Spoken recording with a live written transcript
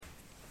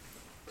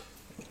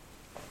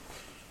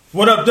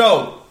What up,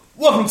 though?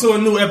 Welcome to a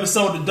new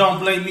episode of Don't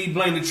Blame Me,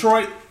 Blame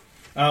Detroit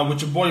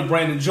with your boy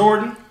Brandon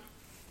Jordan.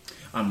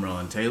 I'm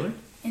Ron Taylor.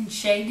 And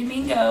Shay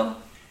Domingo.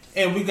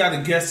 And we got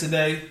a guest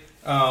today,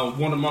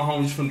 one of my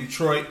homies from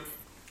Detroit.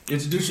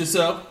 Introduce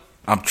yourself.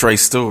 I'm Trey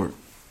Stewart.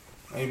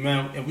 Hey,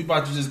 man, and we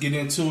about to just get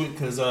into it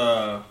because,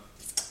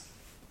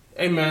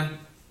 hey, man,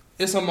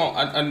 it's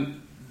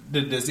something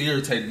that's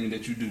irritating me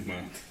that you do,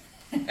 man.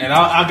 And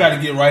I got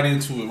to get right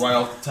into it right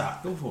off the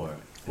top. Go for it.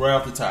 Right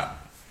off the top.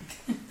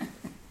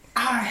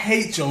 I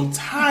hate your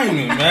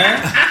timing,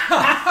 man.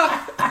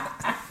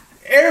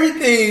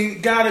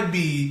 Everything gotta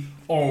be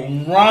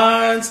on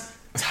Ron's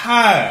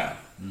time.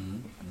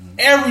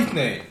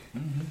 Everything.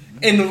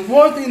 And the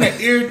one thing that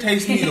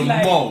irritates me the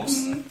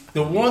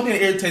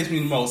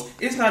most,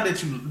 it's not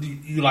that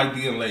you like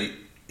being late.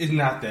 It's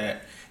not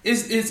that.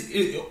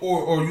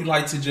 Or you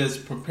like to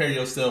just prepare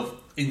yourself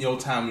in your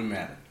timely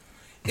manner.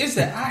 It's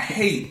that I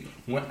hate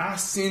when I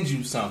send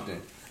you something.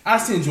 I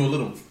send you a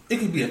little, it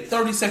could be a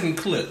 30-second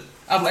clip.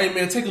 I'm like, hey,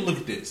 man, take a look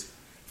at this.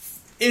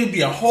 It'd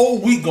be a whole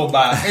week go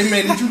by. Hey,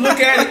 man, did you look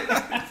at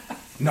it?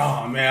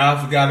 Nah, man,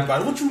 I forgot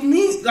about it. What you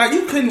mean? Like,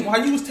 you couldn't,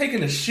 while you was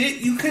taking a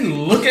shit, you couldn't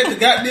look at the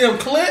goddamn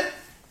clip?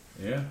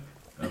 Yeah,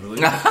 I believe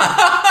it.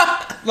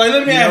 Like,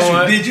 let me ask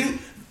you, did you,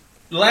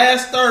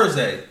 last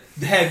Thursday,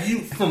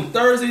 from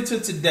Thursday to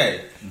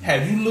today,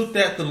 have you looked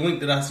at the link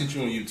that I sent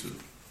you on YouTube?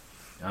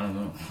 I don't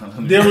know.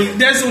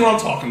 That's what I'm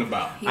talking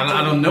about.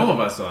 I don't know if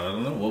I saw it. I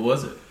don't know. What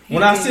was it?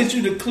 When I sent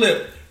you the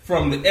clip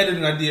from the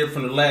editing I did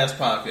from the last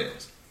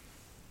podcast.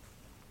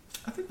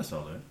 I think I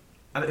saw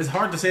that. It's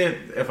hard to say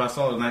if I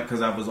saw it or not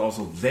because I was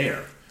also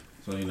there.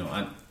 So, you know,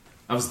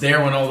 I was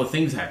there when all the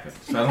things happened.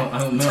 So I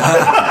don't know.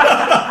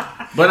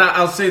 But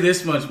I'll say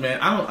this much, man.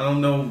 I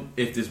don't know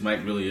if this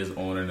mic really is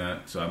on or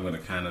not. So I'm going to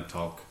kind of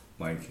talk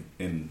like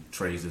in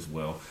trays as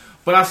well.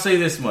 But I'll say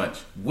this much.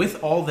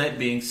 With all that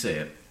being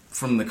said,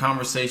 from the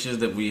conversations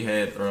that we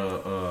had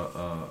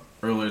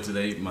earlier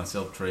today,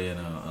 myself, Trey,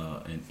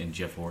 and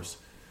Jeff Horst,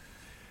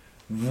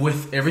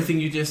 with everything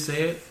you just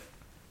said,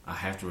 I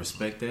have to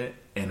respect that,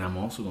 and I'm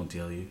also going to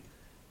tell you,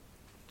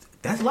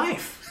 that's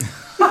life.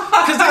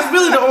 Because that's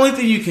really the only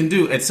thing you can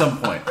do at some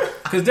point.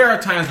 Because there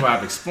are times where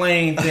I've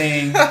explained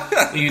things,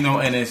 you know,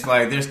 and it's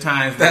like, there's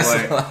times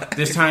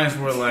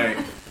where,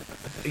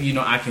 you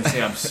know, I can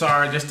say I'm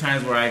sorry. There's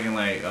times where I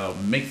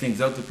can, make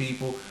things up to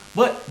people.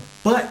 But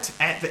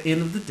at the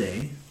end of the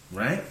day,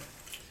 right,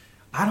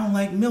 I don't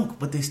like milk,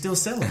 but they still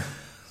sell it.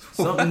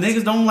 Some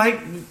niggas don't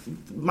like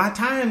my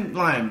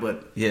timeline,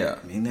 but yeah,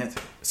 I mean that's.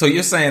 So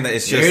you're saying that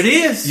it's just there it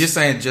is. You're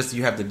saying just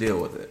you have to deal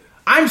with it.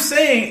 I'm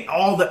saying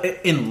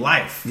in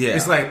life. Yeah,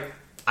 it's like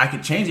I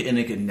could change it and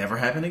it could never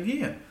happen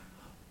again.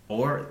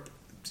 Or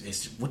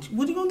it's what are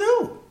you gonna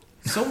do?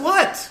 So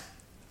what?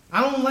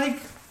 I don't like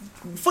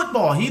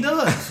football. He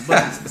does,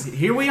 but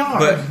here we are.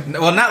 But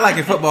not like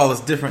in football is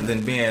different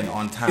than being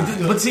on time.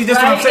 But see, that's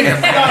what I'm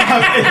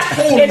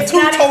saying. It's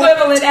not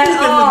equivalent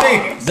at all.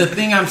 The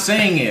thing I'm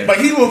saying is, but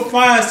he will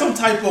find some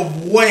type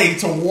of way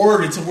to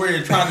word it to where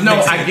you're trying to.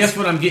 No, I guess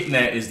what I'm getting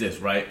at is this,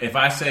 right? If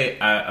I say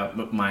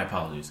my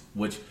apologies,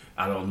 which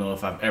I don't know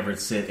if I've ever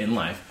said in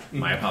life,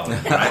 my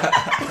apologies, right?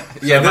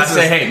 Yeah, so if I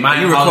say, hey,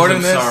 my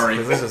apologies, I'm sorry.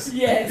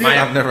 Yes.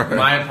 I've never heard.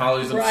 My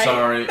apologies, I'm right.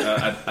 sorry.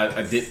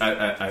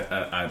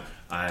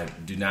 I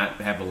do not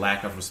have a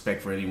lack of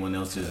respect for anyone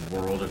else's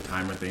world or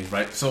time or things,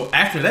 right? So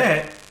after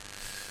that,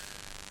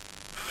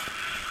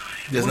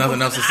 there's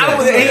nothing else to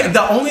say.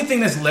 The only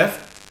thing that's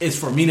left is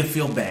for me to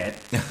feel bad,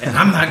 and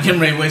I'm not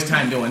getting ready to waste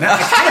time doing that.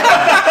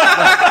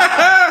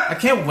 I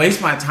can't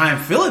waste my time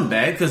feeling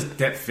bad because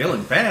that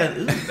feeling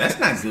bad, that's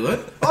not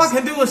good. All I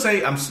can do is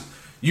say,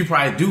 you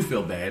probably do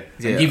feel bad.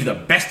 Yeah. And give you the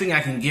best thing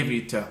I can give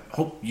you to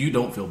hope you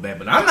don't feel bad,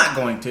 but I'm not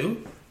going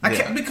to. I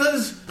can't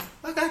because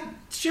I got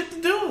shit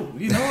to do.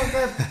 You know, I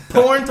got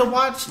porn to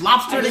watch,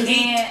 lobster to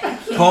eat.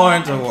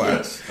 Porn to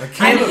watch.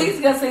 I knew he's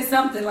gonna say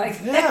something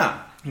like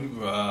that.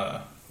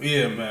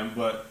 Yeah, man.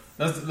 But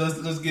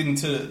let's get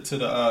into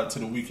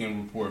the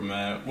weekend report,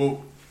 man.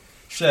 Well,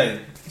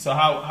 Shay, so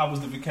how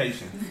was the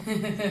vacation?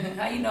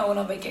 How you know I went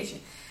on vacation?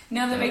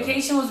 No, the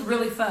vacation was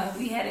really fun.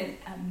 We had an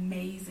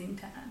amazing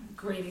time.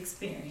 Great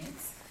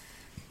experience.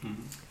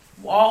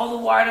 Mm-hmm. All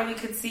the water we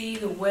could see,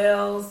 the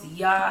wells, the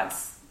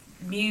yachts,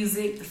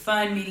 music, the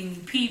fun, meeting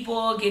new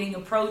people, getting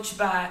approached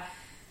by,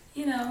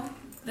 you know,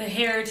 the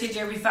heritage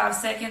every 5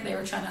 seconds. They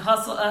were trying to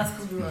hustle us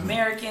because we were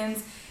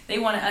Americans. They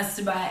wanted us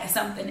to buy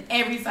something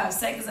every 5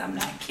 seconds. I'm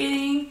not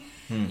kidding.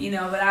 You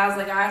know, but I was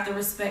like, I have to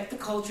respect the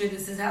culture.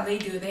 This is how they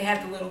do it. They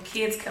had the little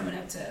kids coming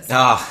up to us.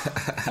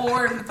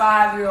 4 and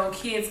 5-year-old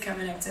kids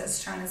coming up to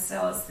us trying to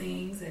sell us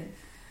things. And,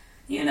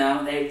 you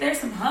know, they're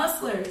some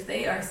hustlers.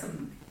 They are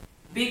some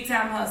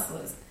big-time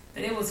hustlers.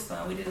 But it was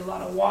fun. We did a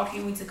lot of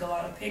walking. We took a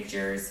lot of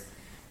pictures.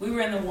 We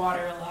were in the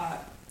water a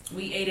lot.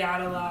 We ate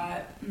out a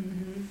lot.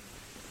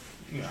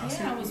 Mm-hmm.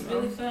 Yeah, it was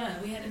really fun.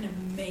 We had an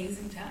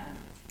amazing time.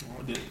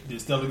 Oh,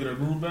 did Stella get her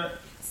groove back?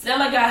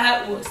 Stella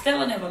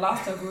never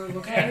lost her groove,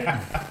 okay?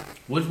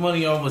 Which one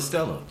of y'all was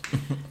Stella?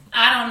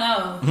 I don't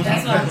know.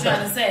 That's what I'm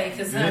trying to say.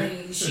 Because,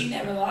 honey, she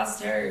never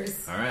lost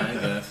hers. All right, I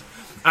guess.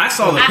 I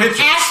saw the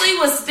picture. Ashley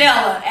was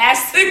Stella.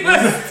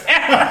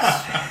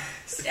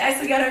 She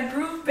actually got her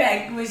groove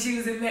back when she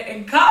was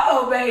in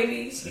Cabo,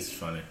 baby. It's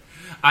funny.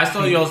 I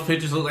saw y'all's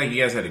pictures. Looked like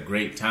you guys had a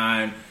great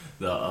time.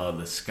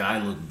 The sky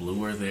looked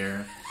bluer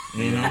there.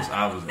 You know, so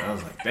I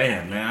was like,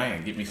 damn, man, I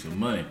gotta get me some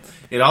money.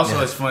 It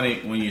also is funny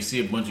when you see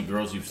a bunch of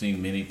girls you've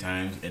seen many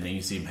times and then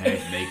you see them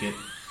half naked.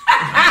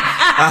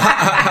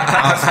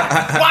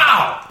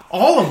 Wow,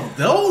 all of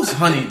those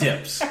honey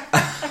dips.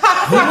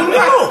 Who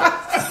knew?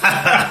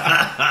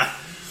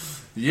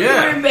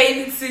 Yeah, wearing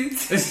bathing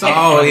suits. It's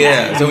so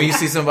yeah. So when you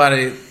see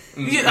somebody,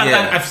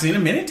 I've seen it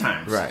many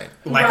times. Right.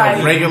 Like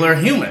a regular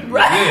human.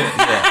 Right.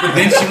 Yeah. But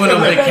then she went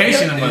on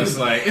vacation and was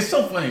like, it's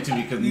so funny too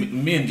because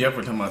me and Jeff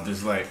were talking about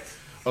this. Like,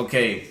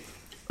 okay,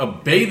 a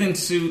bathing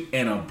suit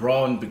and a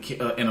bra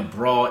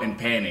and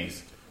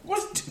panties.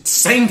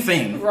 Same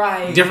thing,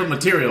 right? Different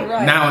material.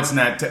 Right. Now it's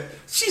not.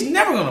 She's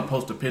never going to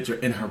post a picture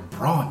in her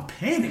bra and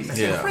panties.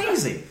 That's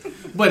crazy.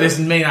 But it's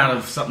made out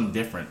of something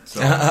different,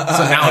 so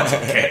now it's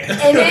okay.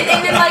 and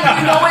then, like,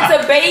 you know,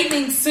 it's a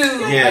bathing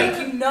suit. Like,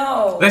 you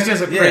know, that's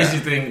just a crazy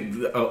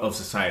thing of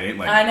society.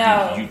 Like, I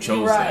know you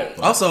chose right.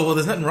 that. Also, well,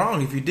 there's nothing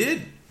wrong if you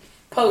did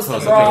post a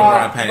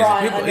bra and panties.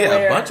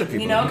 underwear, a bunch of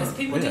people. You know, because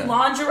people do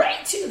lingerie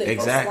too. They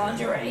post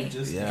lingerie. You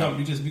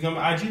just become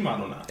an IG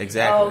model now.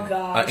 Exactly. Oh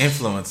gosh. An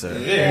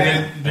influencer.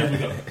 Yeah. There we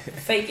go.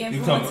 Fake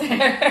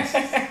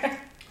influencer.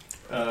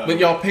 But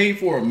y'all paid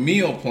for a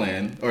meal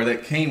plan, or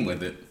that came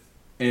with it,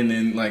 and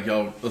then like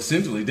y'all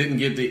essentially didn't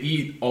get to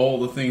eat all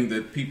the things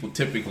that people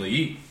typically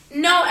eat.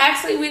 No,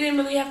 actually, we didn't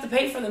really have to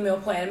pay for the meal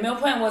plan. The meal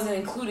plan wasn't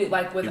included,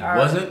 like with our.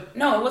 Wasn't?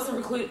 No, it wasn't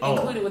included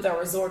with our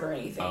resort or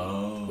anything.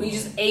 Oh. We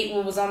just ate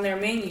what was on their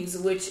menus,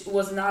 which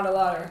was not a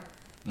lot of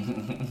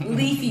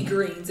leafy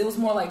greens. It was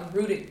more like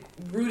rooted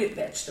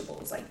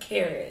vegetables, like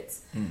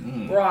carrots,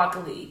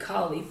 broccoli,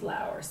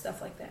 cauliflower,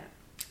 stuff like that.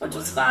 Which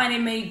was fine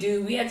and made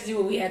do. We had to do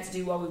what we had to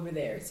do while we were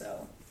there.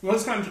 So. Well,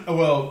 it's kind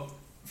of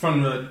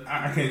from the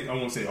I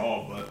won't say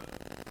all, but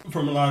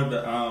from a lot of the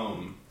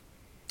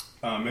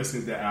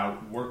Mexicans that I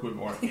work with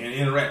or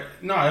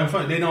interact. No, I'm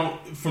funny. They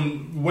don't.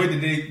 From the way that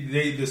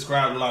they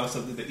describe a lot of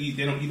stuff that they eat,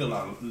 they don't eat a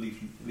lot of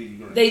leafy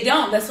greens. They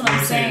don't. That's what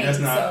I'm saying. That's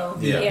not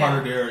so, part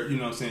of their. You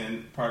know what I'm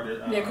saying? Part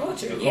of their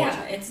culture. Their culture.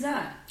 Yeah, it's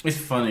not. It's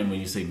funny when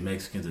you say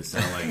Mexicans. It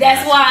sounds like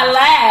that's why I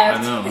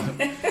laughed.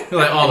 I know.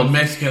 Like all the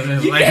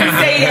Mexicans. You can't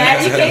say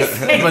that. You can't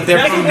say. But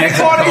they're from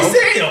Mexico.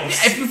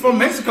 Sales. If you're from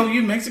Mexico,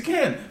 you're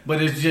Mexican.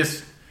 But it's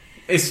just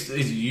it's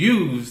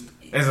used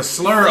as a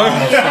slur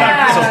almost so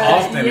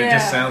often. It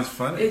just sounds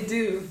funny. It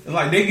do.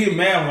 Like they get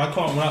mad when I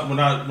call when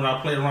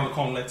I play around and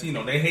call them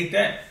Latino. They hate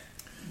that.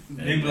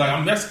 They be like,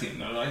 I'm Mexican.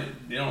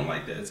 They don't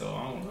like that. So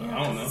I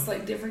don't know. It's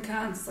like different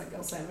kinds. It's like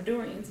El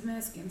Salvadorians,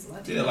 Mexicans,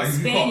 Latinos, like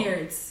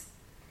Spaniards.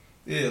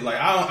 Like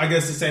I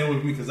guess the same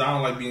with me because I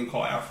don't like being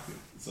called African.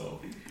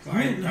 So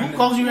who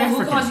calls you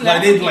African?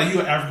 Like they be like,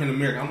 you're African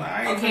American. I'm like,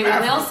 I ain't okay,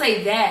 well they'll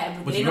say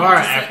that, but they you don't are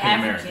just African say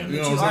American. African. You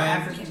know But you what are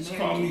I'm African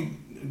saying? American.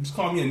 Just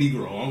call me a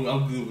Negro.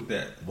 I'm good with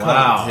that.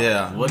 Wow.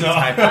 Yeah. What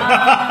type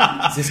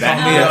of? Just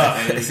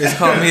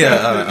call me a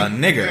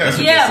nigger. That's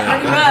what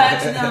pretty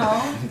much.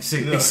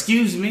 No.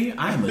 Excuse me,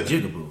 I am a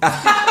jigaboo.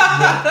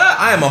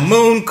 I am a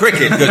moon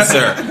cricket, good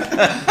sir.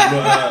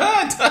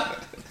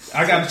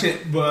 I got a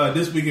chance, but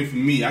this weekend for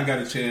me, I got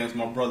a chance.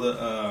 My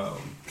brother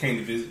came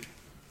to visit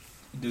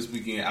this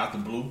weekend out the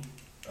blue.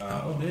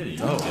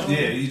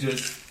 Yeah, he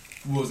just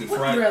what was it? What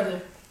Friday?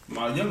 brother?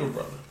 My younger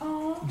brother.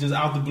 Oh. Just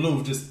out the blue,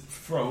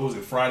 what was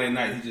it? Friday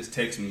night. He just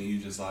texted me. He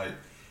was just like,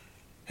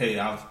 "Hey,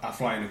 I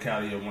fly into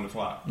Cali at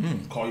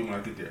 1:00. Call you when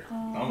I get there."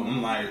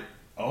 I'm like,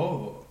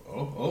 "Oh,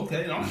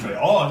 okay." And I'm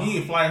like, he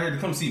didn't fly here to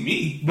come see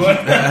me,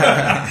 but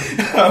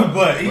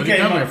but he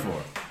came out here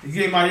for. He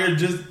came out here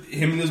just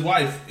him and his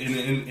wife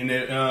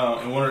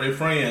and one of their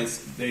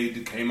friends. They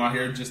came out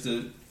here just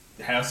to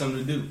have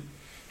something to do.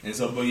 And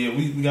so, but yeah,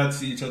 we got to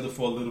see each other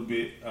for a little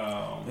bit.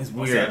 It's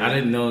weird. I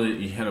didn't know that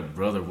you had a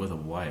brother with a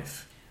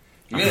wife.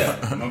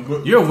 Yeah.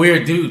 You're a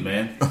weird dude,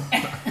 man.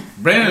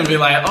 Brandon would be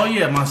like, "Oh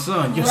yeah, my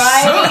son." Your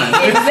right?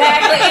 son?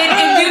 Exactly.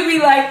 It do be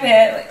like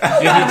that.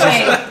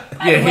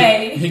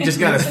 Like, he just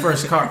got his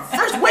first car.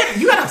 Wait,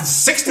 you got a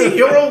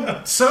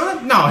 16-year-old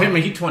son? No,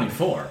 he's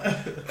 24.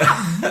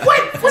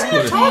 What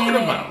are you talking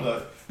about?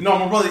 Look, no,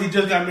 my brother, he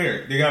just got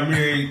married. They got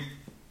married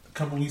a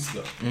couple weeks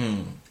ago.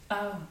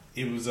 Oh.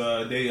 It was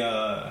they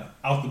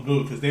out the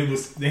blue because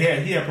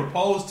he had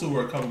proposed to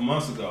her a couple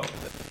months ago,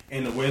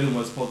 and the wedding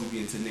was supposed to be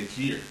until next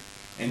year.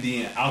 And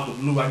then out the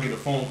blue, I get a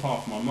phone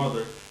call from my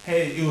mother.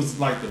 Hey, it was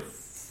like the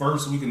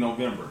first week of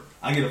November.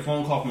 I get a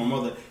phone call from my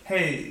mother.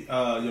 Hey,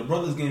 your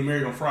brother's getting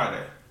married on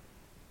Friday.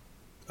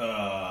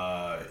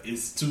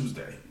 It's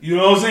Tuesday. You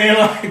know what I'm saying?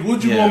 Like,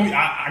 what you want me?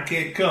 I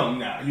can't come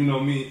now. You know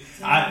what I mean?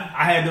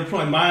 I had the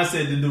point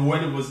mindset that the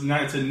wedding was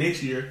not until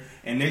next year,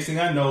 and next thing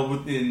I know,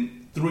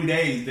 within 3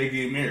 days they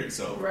get married.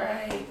 So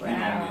right, wow. You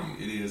know what I mean?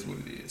 It is what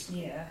it is.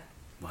 Yeah.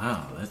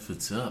 Wow, that's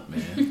what's up,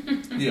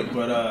 man. Yeah,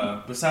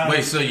 but besides,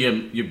 Wait, so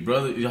your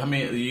brother? How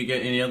many? You got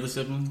any other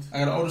siblings? I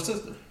got an older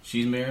sister.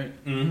 She's married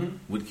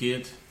with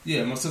kids,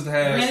 Yeah, my sister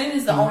has. Brandon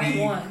is the only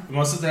one.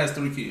 My sister has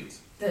 3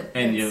 kids.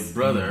 and your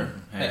brother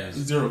has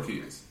 0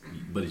 kids.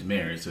 but he's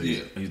married, so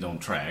Yeah. he's on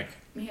track.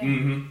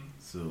 Yeah.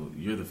 So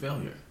you're the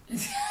failure.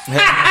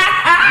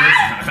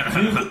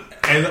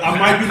 And I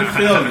might be the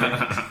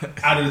failure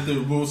out of the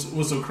three.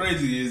 What's so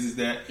crazy is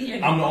that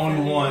I'm the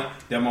only one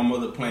that my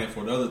mother planned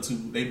for. The other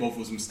 2, they both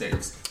was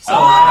mistakes. So,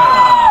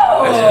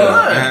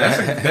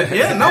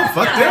 Yeah, no,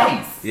 fuck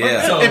them.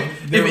 Yeah. So,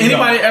 If there we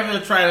anybody go. ever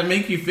try to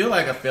make you feel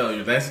like a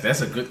failure,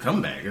 that's a good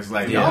comeback. It's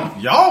like Yeah.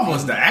 y'all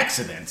was the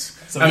accidents.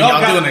 So I mean,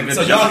 y'all doing a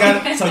good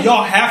job. So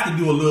y'all have to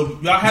do a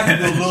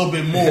little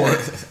bit more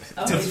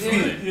to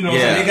feel. You know,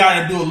 Yeah. so they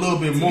got to do a little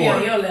bit To be more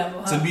on your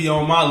level, huh? to be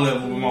on my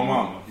level with my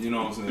mama. You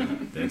know what I'm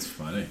saying? That's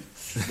funny.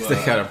 But,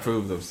 They gotta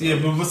prove themselves. yeah,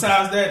 but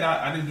besides that,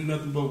 I didn't do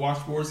nothing but watch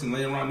sports and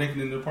lay around naked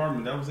in the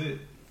apartment. That was it.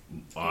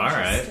 All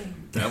right,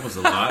 that was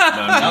a lot.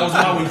 That was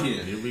my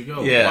weekend. Here we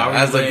go. Yeah, Why were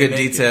that's you a good laying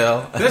naked?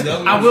 detail.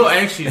 I will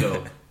ask you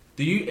though.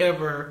 Do you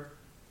ever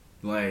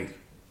like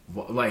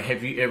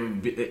have you ever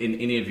been in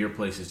any of your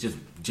places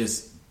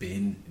just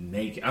been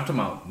naked? I'm talking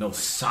about no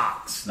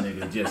socks,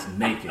 nigga, just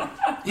naked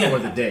for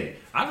the day.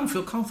 I don't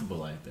feel comfortable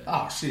like that.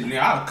 Oh shit, man!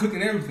 I was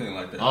cooking everything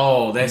like that.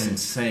 Oh, that's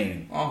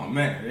insane. Oh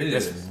man, it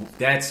is.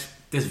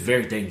 That's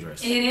very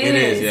dangerous. It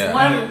is. yeah.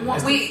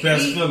 That's the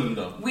best feeling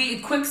though.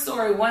 Quick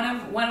story. One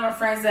of our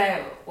friends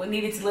that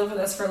needed to live with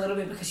us for a little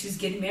bit because she was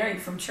getting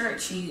married from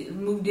church. She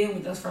moved in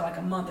with us for like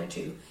a month or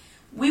 2.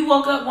 We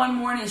woke up one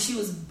morning and she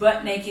was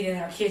butt naked in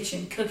our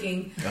kitchen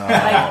cooking Oh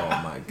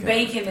my god.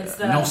 bacon and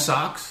stuff. No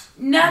socks?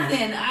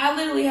 Nothing. I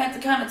literally had to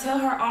kind of tell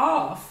her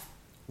off.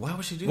 Why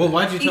would she do Well, that?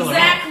 why'd you tell her?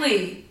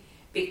 Exactly.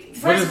 What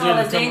First is of all, there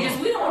to it's tell dangerous.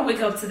 her? We don't want to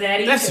wake up to that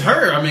either. That's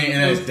her. I mean,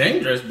 and it's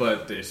dangerous,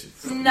 but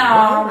this.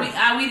 No,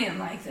 we didn't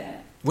like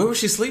that. Where was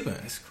she sleeping?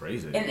 That's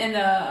crazy. In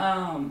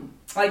the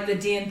like the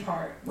den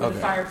part where the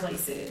Okay.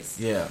 fireplace is.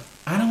 Yeah.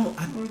 I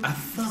We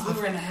thought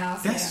were in the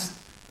house. that's.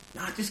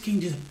 I just can't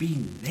just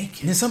be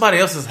naked. In somebody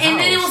else's house. And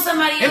then it was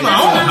somebody else. In That's my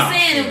what own I'm house,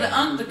 saying.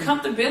 yeah. The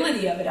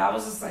comfortability of it. I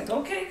was just like,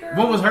 okay, girl.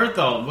 What was her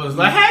thought? Was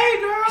like,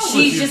 hey, girl.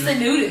 She's just a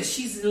nudist.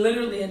 She's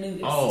literally a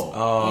nudist.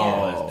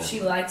 Oh. Yeah,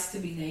 she likes to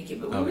be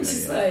naked, but we were Okay,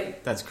 just yeah.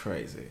 like, That's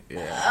crazy.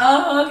 Yeah.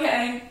 oh,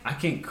 okay. I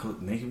can't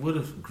cook naked. What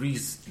if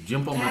grease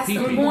jump on my That's the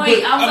pee-pee?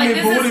 point. I was like, but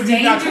this what is if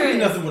you not cooking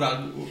dangerous. nothing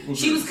without?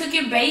 She was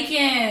cooking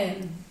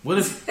bacon. What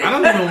if I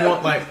don't even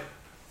want like?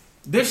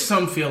 There's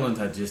some feelings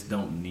I just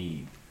don't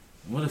need.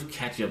 What if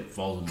ketchup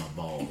falls on my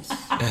balls?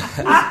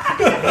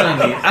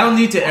 I don't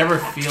need to ever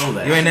feel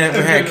that. You ain't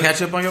never had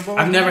ketchup on your bowl?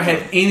 I've never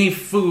had any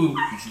food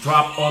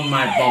drop on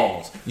my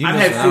balls. You I've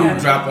missing had food out.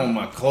 drop on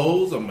my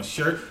clothes, on my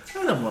shirt.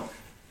 I don't want.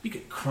 You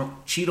get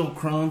Cheeto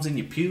crumbs in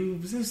your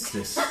pubes. It's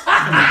just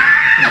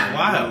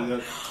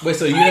wild. Wait,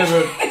 so you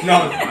never...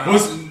 No,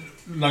 what's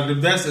like the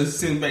best is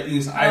sitting back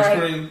eating some ice All right.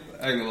 cream.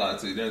 I ain't gonna lie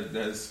to you.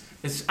 That's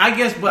It's, I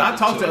guess, but I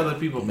talk to other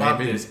people about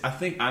Maybe. this. I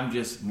think I'm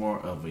just more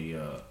of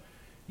a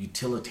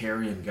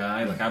utilitarian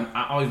guy. Like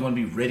I always want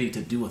to be ready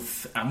to do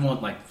I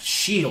want like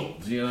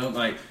shields, you know.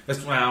 Like that's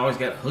why I always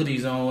got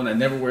hoodies on. I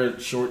never wear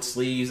short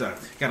sleeves. I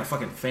got a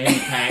fucking fanny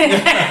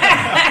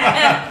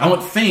pack. I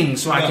want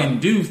things so I can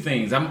do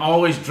things. I'm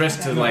always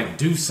dressed to like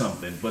do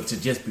something, but to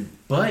just be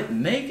butt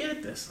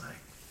naked, that's like,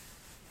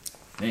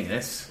 dang,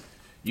 that's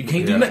you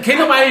can't do. Can't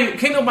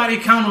nobody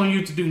count on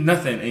you to do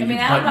nothing. And I mean,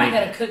 you I'm butt not naked.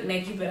 gonna cook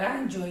naked, but I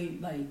enjoy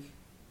like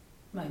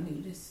my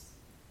nudist.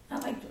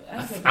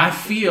 I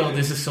feel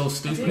this is so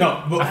stupid.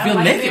 No, but I feel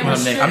like naked being when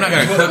I'm naked. I'm not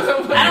going to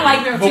cook. I don't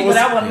like them too, but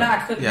I will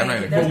not cook Yeah, I'm not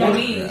naked. gonna That's cook no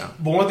naked. need. Yeah.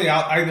 But one thing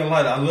I ain't gonna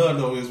lie that I love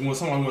though is when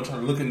someone will try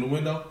to look in the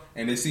window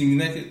and they see me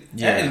naked.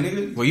 Yeah. Hey,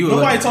 nigga. Well, you were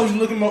nobody looking-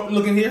 told you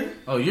looking here.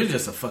 Oh, you're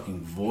just a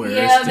fucking voyeur.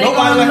 Yeah, they Nobody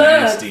gonna like- look.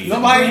 nasty.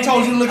 Nobody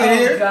told you to look in Oh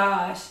here.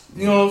 gosh.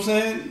 You know what I'm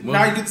saying? Well-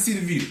 now you get to see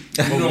the view.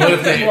 You know what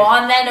if they- Well,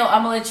 on that note,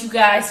 I'm gonna let you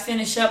guys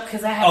finish up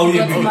because I have Oh, to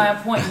yeah, go to good. my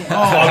appointment. I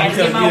have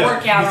to get my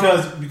workout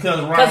on. because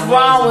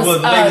Ron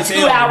was late as 2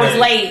 hell hours today.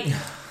 late.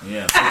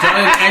 Yeah. But y'all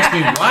didn't ask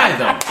me why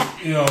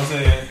though. You know what I'm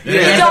saying?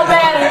 It don't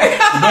matter.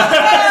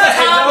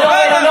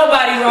 I don't know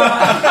nobody,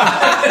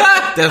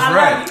 Ron. That's I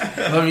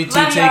right. Love you too.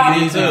 Love Take y'all.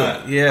 it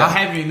easy. Yeah. I'll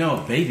have you know,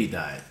 a baby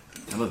died.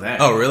 How about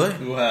that? Oh, really?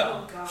 What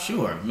happened?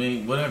 Sure. I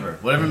mean,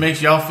 whatever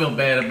makes y'all feel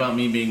bad about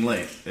me being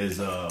late is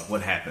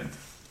what happened.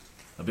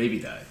 A baby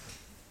died.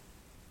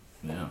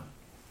 Yeah.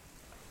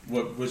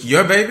 What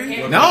Your baby?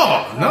 No,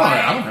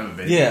 I don't have a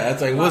baby. Yeah,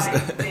 that's like, what's...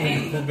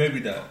 Dang. What baby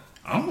died?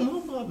 I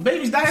don't know.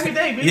 Babies die every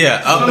day, bitch. Yeah,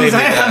 You know a what baby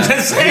I'm saying? died. I'm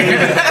just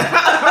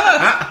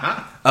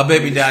saying. A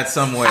baby died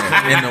somewhere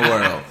in the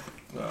world.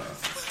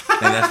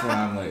 And that's why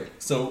I'm like...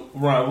 So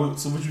Ron,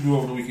 what you do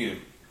over the weekend?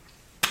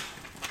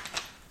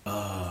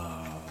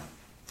 I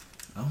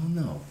don't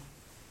know.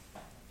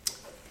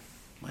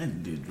 I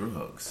had to do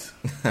drugs.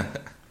 Did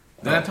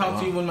I talk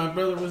to you when my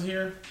brother was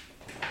here?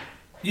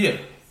 Yeah,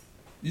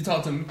 you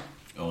talked to me.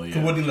 Oh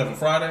So what he left on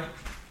Friday?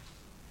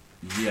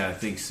 Yeah, I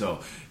think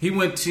so. He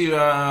went to,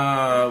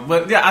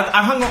 but yeah,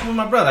 I hung up with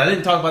my brother. I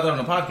didn't talk about that on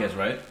the podcast,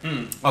 right?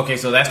 Okay,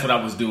 so that's what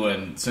I was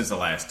doing since the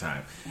last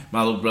time.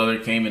 My little brother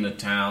came into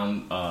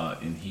town,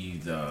 and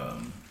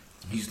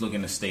he's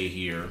looking to stay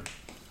here,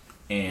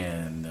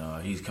 and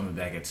he's coming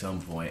back at some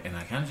point. And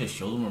I kind of just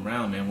showed him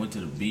around, man. Went to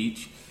the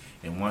beach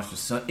and watched the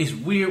sun. It's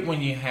weird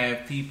when you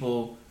have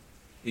people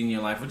in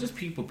your life, or just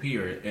people,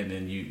 period, and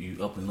then you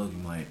up and look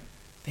and like,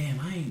 damn,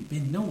 I ain't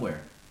been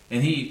nowhere.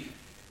 And he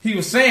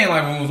was saying,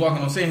 like, when we was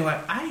walking on sand,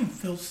 like, I ain't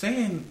felt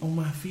sand on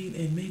my feet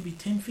in maybe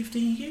 10,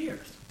 15 years.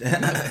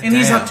 And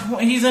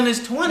he's in his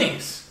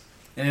 20s.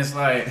 And it's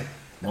like,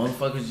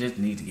 motherfuckers just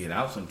need to get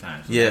out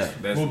sometimes. So yeah.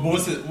 But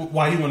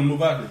why you want to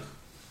move out here?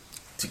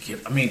 To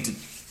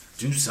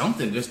do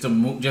something, just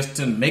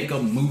to make a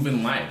move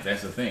in life.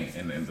 That's the thing.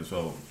 And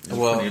so it's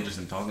pretty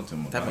interesting talking to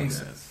him about that. Makes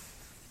sense.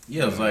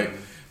 Yeah, it's like,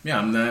 yeah,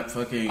 I'm not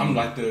fucking... I'm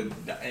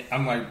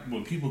like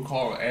when people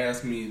call and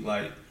ask me,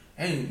 like,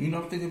 hey, you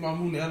know, I'm thinking about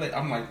moving to LA.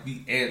 I'm like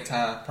the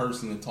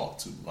anti-person to talk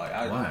to. Like,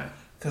 why?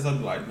 Because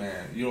I'm like,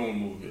 man, you don't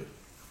move here.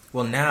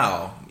 Well,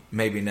 now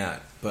maybe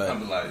not, but I'd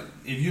be like,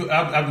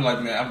 I'd be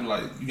like, man, I'd be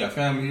like, you got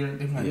family here?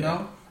 They'd be like,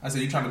 no. I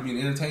said, you trying to be in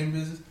the entertainment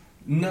business?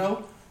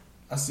 No.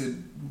 I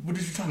said, what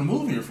did you trying to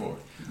move here for?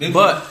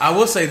 But I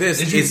will say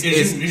this: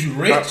 is you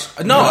rich?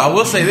 No, I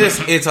will say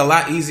this: it's a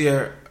lot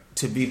easier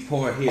to be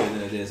poor here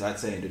than it is, I'd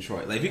say, in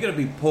Detroit. Like, if you're gonna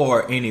be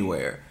poor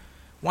anywhere,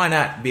 why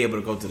not be able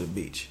to go to the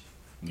beach?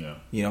 Yeah.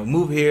 You know,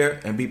 move here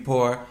and be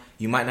poor.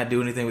 You might not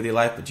do anything with your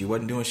life, but you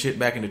wasn't doing shit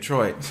back in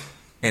Detroit.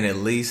 And at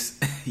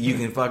least you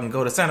can fucking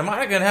go to Santa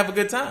Monica and have a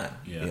good time.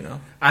 Yeah. You know?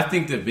 I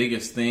think the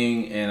biggest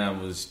thing, and I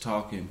was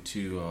talking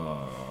to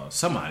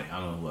somebody, I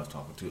don't know who I was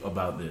talking to,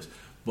 about this,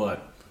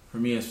 but for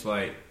me it's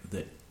like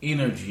the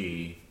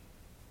energy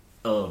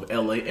of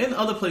LA and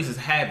other places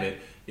have it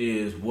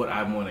is what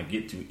I want to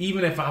get to.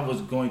 Even if I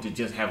was going to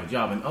just have a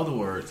job. In other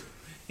words,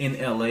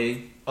 in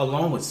LA,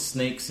 along with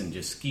snakes and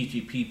just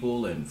skeechy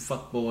people and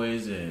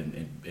fuckboys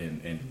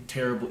and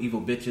terrible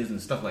evil bitches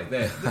and stuff like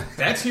that,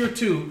 that's here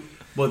too.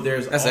 But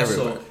there's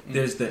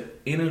there's the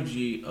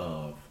energy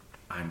of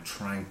I'm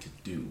trying to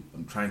do,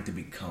 I'm trying to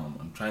become,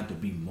 I'm trying to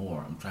be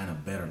more, I'm trying to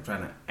better, I'm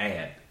trying to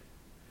add.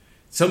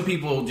 Some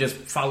people just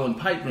following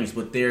pipe dreams,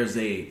 but there's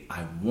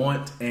I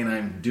want and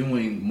I'm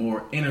doing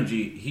more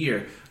energy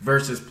here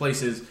versus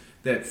places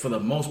that for the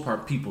most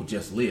part people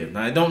just live.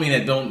 Now I don't mean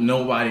that don't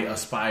nobody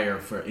aspire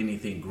for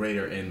anything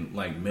greater in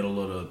like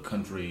middle of the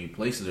country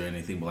places or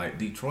anything, but like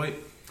Detroit,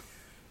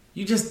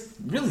 you're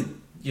just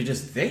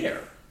there.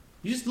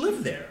 You just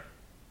live there.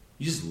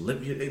 You just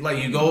live like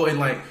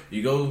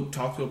you go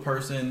talk to a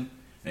person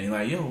and you're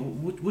like, yo,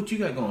 what you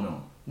got going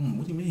on?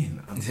 What do you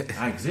mean?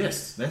 I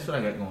exist. That's what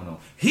I got going on.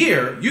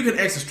 Here, you can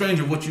ask a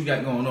stranger what you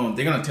got going on.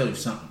 They're gonna tell you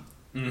something.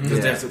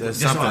 Because that's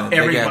something.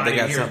 Everybody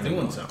here is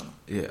doing something.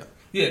 Yeah.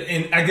 Yeah,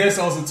 and I guess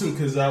also too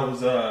because I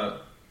was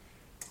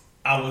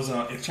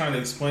trying to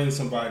explain to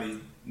somebody.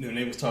 You know,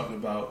 they was talking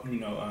about the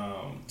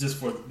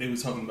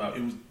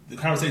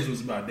conversation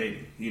was about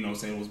dating. You know, what I'm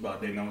saying it was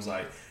about dating. I was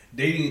like,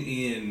 dating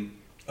in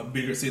a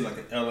bigger city like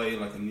in LA,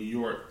 like in New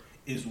York,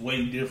 is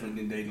way different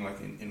than dating like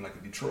in like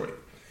a Detroit.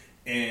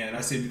 And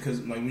I said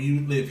because like when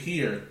you live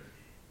here,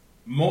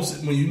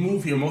 when you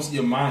move here, most of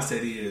your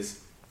mindset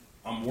is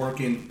I'm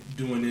working,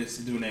 doing this,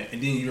 doing that,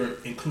 and then you're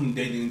including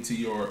dating into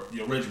your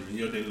regimen,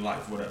 your daily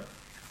life, whatever.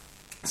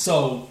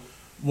 So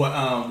what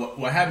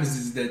happens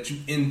is that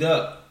you end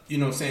up, you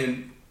know what I'm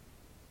saying,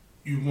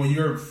 when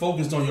you're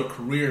focused on your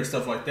career and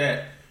stuff like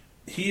that,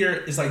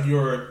 here it's like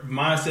your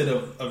mindset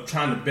of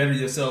trying to better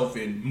yourself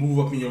and move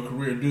up in your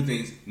career and do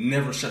things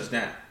never shuts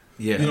down.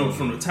 Yeah. You know,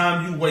 from the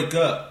time you wake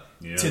up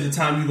to the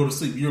time you go to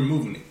sleep, you're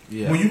moving it.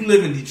 Yeah. When you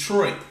live in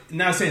Detroit,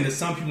 not saying that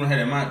some people don't have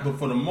that mind, but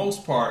for the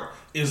most part,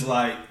 it's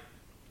like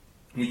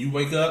when you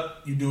wake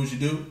up, you do what you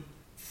do.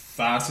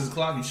 5, 6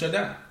 o'clock, you shut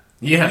down.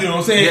 Yeah, you know what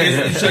I'm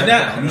saying. You shut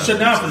down. You shut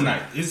down for the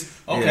night.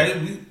 It's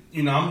okay.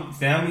 Yeah. I'm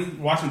family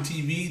watching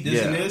TV,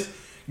 this and this.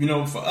 You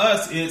know, for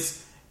us,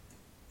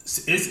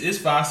 it's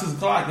 5, 6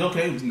 o'clock.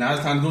 Okay, now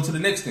it's time to go to the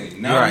next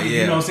thing. Now,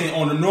 you know what I'm saying.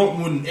 On the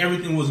norm, when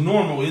everything was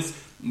normal, it's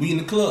we in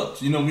the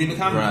clubs. You know, we in the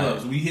comedy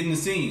clubs. We hitting the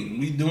scene.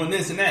 We doing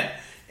this and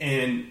that.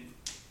 And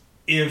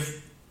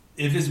if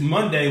it's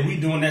Monday, we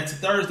doing that to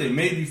Thursday.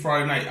 Maybe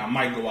Friday night, I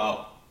might go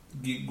out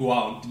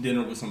to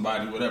dinner with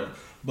somebody, whatever.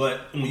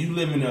 But when you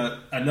live in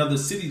another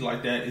city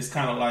like that, it's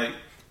kind of like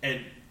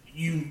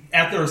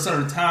after a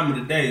certain time of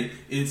the day,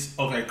 it's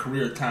okay.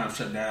 Career time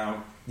shut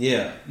down.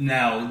 Yeah.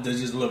 Now they're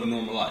just living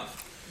normal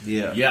life.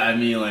 Yeah. Yeah. I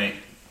mean, like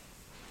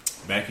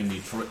back in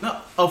Detroit.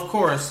 No, of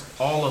course,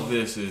 all of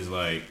this is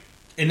like,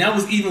 and that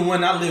was even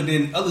when I lived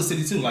in other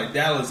cities too, like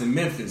Dallas and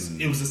Memphis.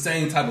 Mm-hmm. It was the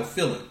same type of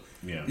feeling.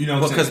 Yeah. You know,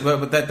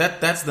 but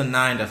that's the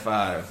 9 to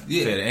 5.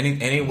 Yeah. Fit.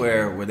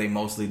 Anywhere where they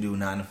mostly do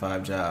 9 to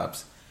 5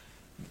 jobs.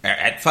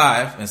 At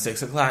 5 and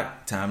 6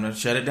 o'clock, time to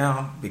shut it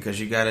down because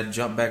you got to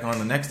jump back on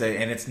the next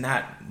day, and it's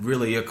not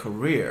really a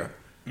career.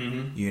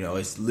 Mm-hmm. You know,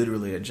 it's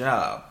literally a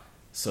job.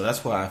 So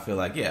that's why I feel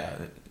like,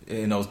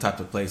 in those type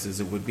of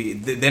places, it would be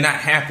they're not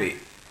happy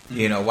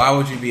You know, why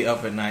would you be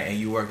up at night and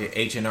you work at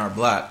H&R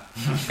Block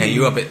and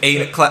you up at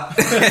 8 o'clock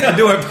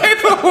doing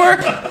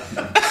paperwork?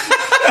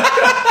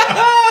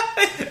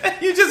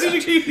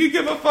 you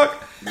give a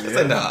fuck? I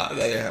said, nah,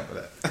 that ain't happen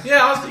that.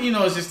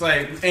 Yeah, it's just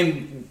like,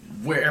 and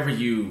wherever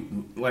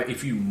you, like,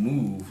 if you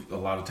move, a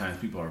lot of times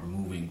people are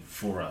moving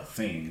for a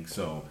thing.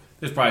 So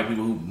there's probably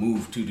people who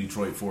move to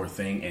Detroit for a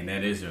thing, and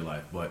that is their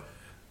life. But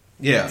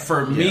yeah,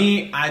 for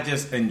me, I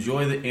just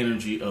enjoy the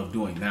energy of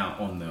doing. Now,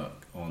 on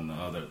the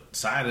other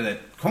side of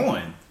that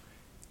coin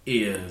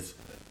is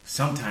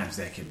sometimes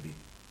that can be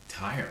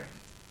tiring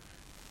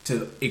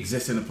to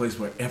exist in a place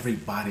where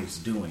everybody's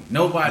doing.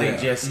 Nobody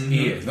just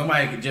is.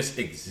 Nobody can just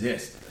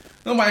exist.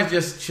 Nobody's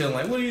just chilling.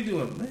 Like, what are you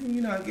doing?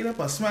 Man, I get up,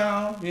 I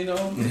smile.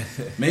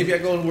 Maybe I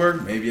go to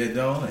work, maybe I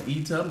don't. I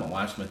eat something, I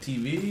watch my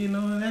TV.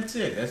 And that's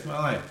it. That's my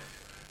life.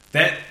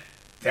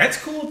 That's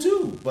cool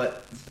too.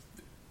 But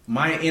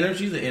my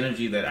energy, the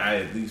energy that I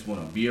at least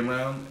want to be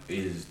around,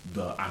 is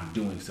I'm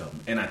doing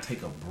something, and I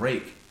take a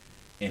break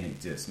and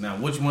exist. Now,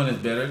 which one is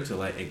better, to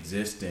like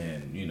exist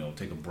and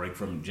take a break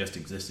from just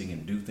existing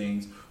and do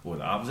things, or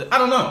the opposite? I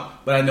don't know,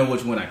 but I know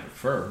which one I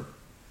prefer,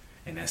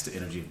 and that's the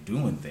energy of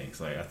doing things.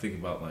 Like, I think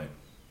about like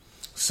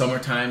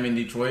summertime in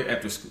Detroit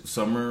after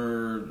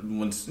summer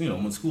when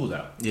school's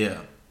out.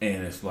 Yeah,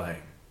 and it's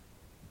like,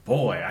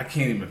 boy, I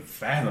can't even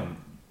fathom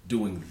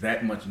doing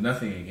that much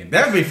nothing again.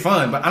 That'd be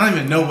fun, but I don't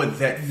even know what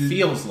that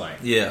feels like.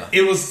 Yeah,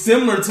 it was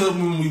similar to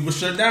when we were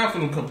shut down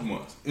for a couple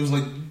months. It was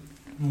like,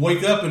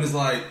 wake up and it's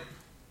like.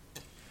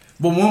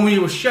 But when we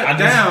were shut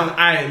down,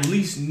 I at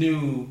least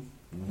knew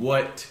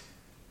what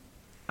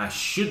I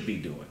should be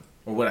doing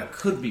or what I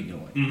could be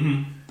doing.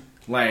 Mm-hmm.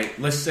 Like,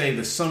 let's say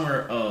the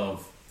summer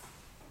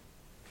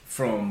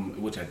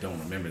from which I don't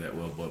remember that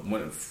well, but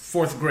when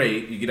 4th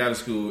grade, you get out of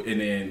school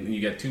and then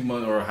you got 2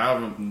 months or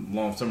however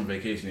long summer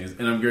vacation is,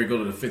 and I'm going to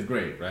go to the 5th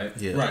grade, right?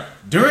 Yeah. Right.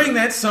 During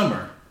that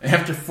summer,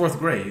 after 4th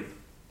grade,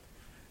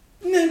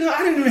 nigga,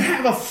 I didn't even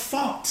have a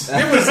thought.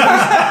 It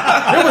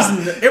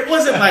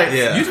wasn't like,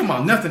 you talking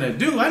about nothing to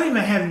do. I didn't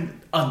even have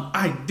an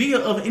idea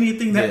of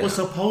anything that was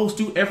supposed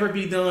to ever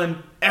be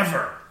done,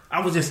 ever.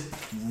 I was just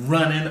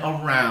running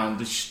around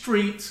the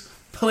streets,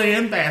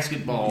 playing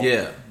basketball,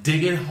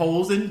 digging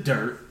holes in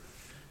dirt,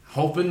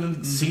 hoping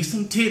to see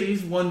some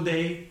titties one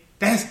day.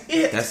 That's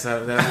it. That's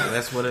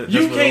what it.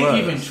 You that's can't what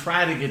it was. even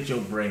try to get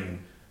your brain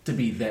to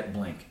be that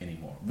blank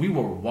anymore. We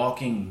were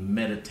walking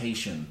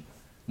meditation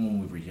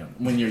when we were young.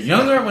 When you're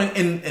younger,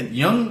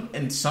 young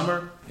in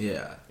summer,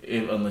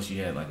 unless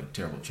you had like a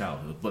terrible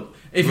childhood, but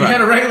if you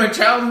had a regular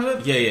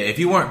childhood, if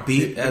you weren't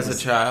beat as a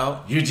child,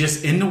 you're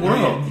just in the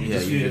world. You're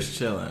just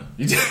chilling.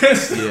 You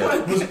just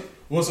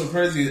What's so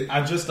crazy?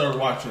 I just started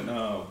watching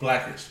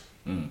Blackish.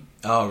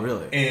 Oh,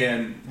 really?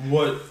 And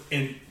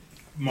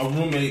my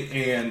roommate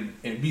and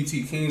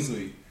BT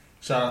Kingsley,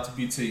 shout out to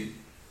BT,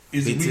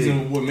 is BT. the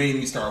reason what made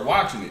me start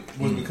watching it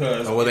was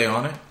because. Oh, were they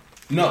on it?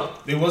 No,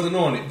 they wasn't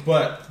on it.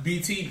 But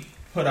BT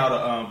put out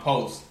a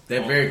post.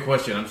 That very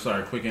question. I'm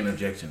sorry. Quick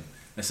interjection.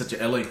 That's such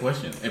an LA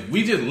question. If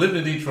we just lived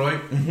in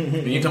Detroit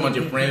and you talking about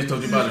your friends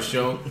told you about a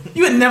show,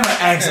 you would never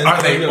ask,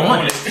 are they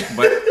on it?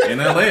 But in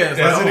LA, it's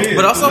like, it is.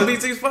 But also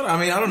BT's fun. I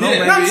mean, I don't know.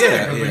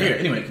 Yeah, maybe, we're here.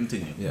 Anyway,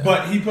 continue. Yeah.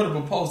 But he put up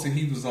a post and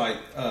he was like,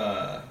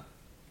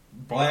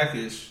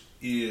 Blackish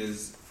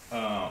is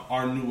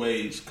our new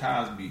age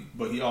Cosby,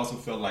 but he also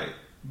felt like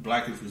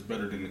Blackish was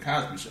better than the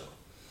Cosby Show.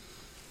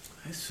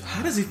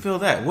 How does he feel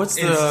that? What's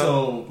the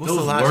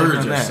those logic words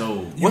on are that? so.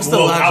 What's the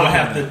logic? I would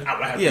have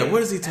to. Yeah,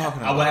 what is he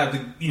talking about? I would have to,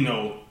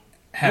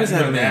 have What does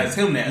that him mean? ask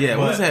him that. Yeah, but,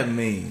 what does that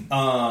mean?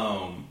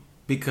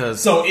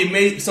 Because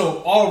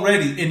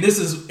already, and this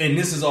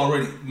is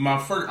already my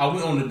first. I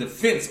went on the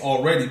defense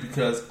already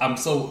because I'm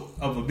so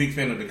of a big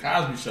fan of the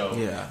Cosby Show.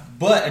 Yeah,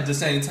 but at the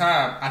same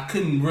time, I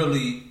couldn't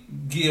really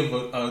give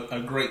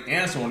a great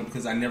answer on it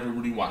because I never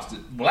really watched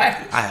it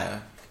Blackish. I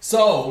have.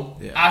 So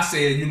I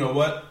said, you know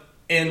what?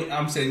 And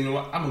I'm saying, you know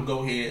what? I'm gonna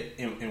go ahead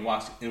and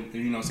watch,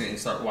 and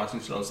start watching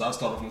the show. So I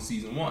started from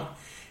season 1,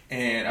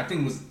 and I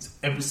think it was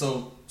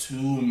episode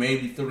 2,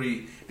 maybe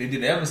 3. They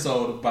did an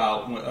episode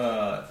about when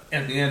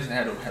Anthony Anderson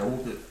had to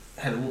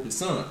whoop his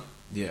son.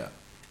 Yeah,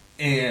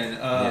 and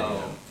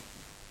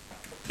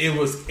it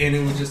was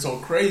just so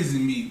crazy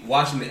to me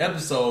watching the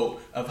episode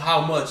of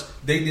how much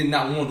they did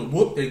not want to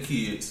whoop their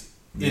kids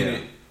in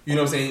it. You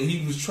know what I'm saying?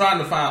 He was trying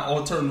to find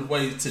alternative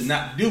ways to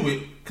not do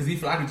it because he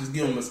felt I could just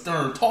give him a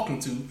stern talking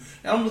to.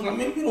 And I'm just like,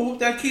 man, you don't whoop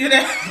that kid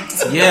out.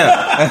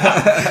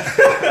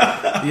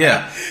 Yeah.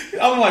 Yeah.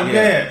 I'm like,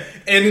 man.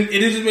 And it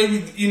just made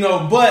me,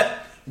 but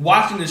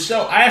watching the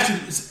show, I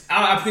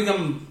think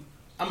I'm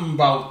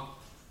about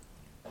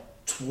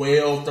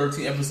 12,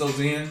 13 episodes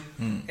in,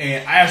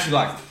 and I actually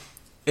like it.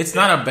 It's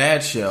not a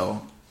bad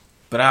show,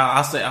 but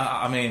I'll say,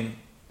 I mean,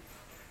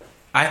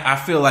 I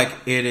feel like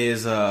it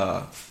is,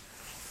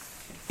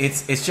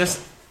 it's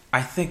just,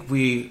 I think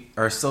we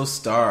are so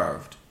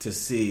starved to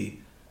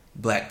see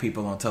black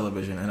people on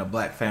television and a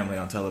black family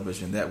on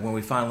television that when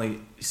we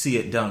finally see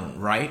it done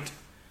right,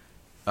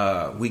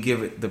 we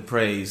give it the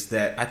praise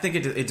that I think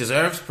it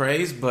deserves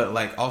praise, but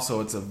like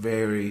also it's a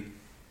very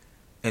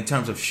in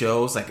terms of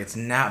shows, like it's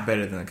not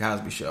better than the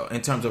Cosby Show.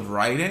 In terms of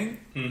writing,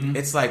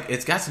 it's like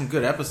it's got some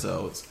good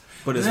episodes,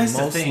 but it's that's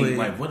mostly the thing.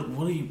 Like what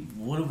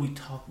do we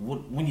talk?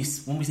 When we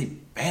say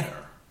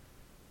better,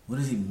 what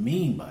does he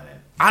mean by that?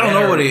 I don't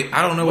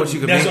know what you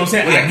could. That's what I'm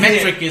saying. What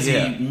metric is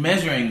he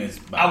measuring this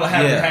by? I would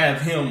have to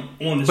have him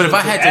on the show. But if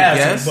I had to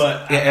guess,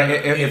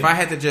 him, if I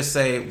had to just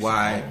say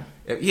why,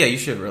 yeah, you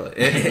should really.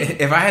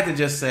 If I had to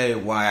just say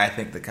why I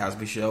think the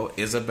Cosby Show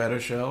is a better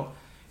show,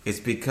 it's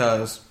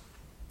because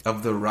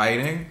of the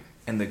writing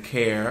and the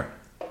care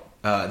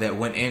that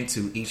went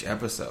into each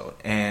episode.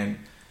 And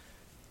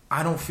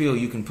I don't feel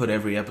you can put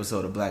every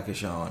episode of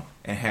Blackish on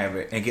and have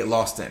it and get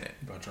lost in it.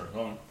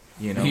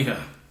 You know, Yeah.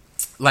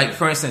 like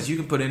for instance, you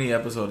can put any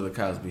episode of the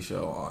Cosby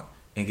Show on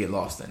and get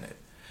lost in it.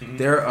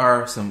 There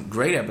are some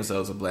great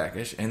episodes of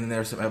Blackish, and then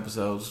there are some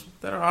episodes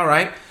that are all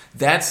right.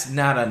 That's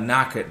not a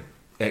knock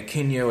at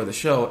Kenya or the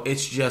show.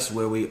 It's just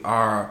where we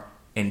are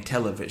in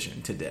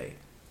television today.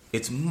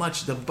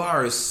 The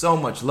bar is so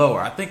much lower.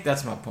 I think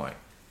that's my point.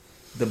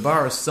 The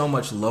bar is so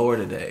much lower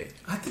today.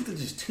 I think they're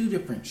just two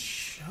different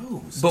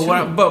shows.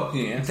 But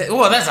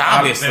that's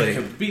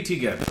obviously BT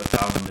got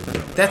 1,000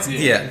 different.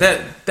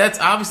 That's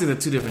obviously the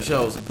two different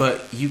shows.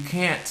 But you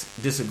can't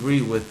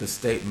disagree with the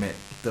statement.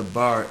 The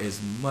bar is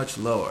much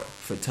lower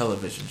for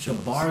television shows.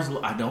 The bar is.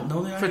 I don't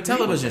know that for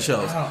television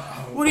shows.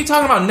 What are you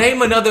talking about?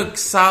 Name another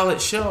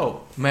solid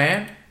show,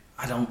 man.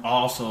 I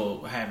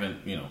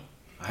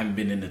haven't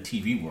been in the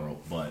TV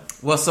world, but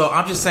so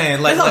I'm just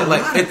saying, there's a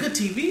lot of good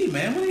TV,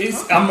 man. What are you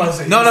talking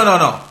about?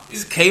 No.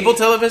 It's cable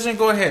television.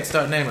 Go ahead,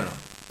 start naming them.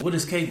 What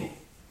is cable?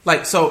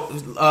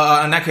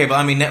 Not cable.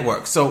 I mean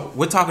network. So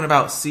we're talking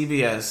about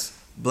CBS,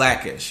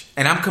 Blackish,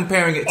 and I'm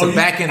comparing it to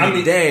back in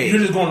the day. You're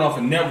just going off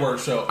a network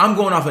show. I'm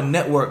going off a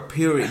network.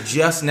 Period.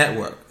 Just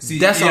network. See,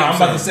 that's all I'm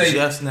about to saying. say.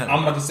 Just network.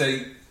 I'm about to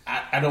say.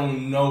 I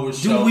don't know what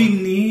show. Do we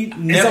need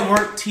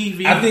network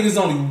TV? I think it's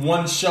only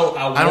one show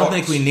I watch. I don't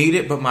think we need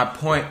it, but my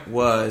point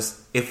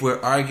was, if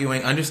we're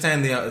arguing,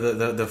 understand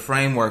the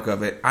framework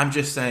of it. I'm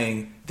just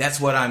saying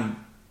that's why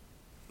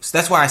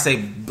I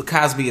say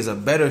Cosby is a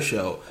better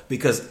show,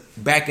 because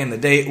back in the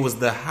day it was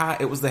the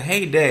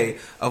heyday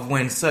of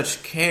when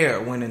such care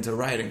went into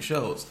writing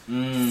shows.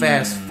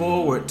 Fast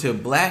forward to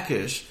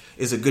Blackish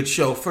is a good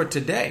show for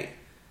today,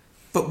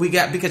 but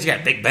because you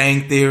got Big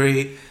Bang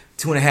Theory,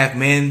 2.5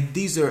 Men.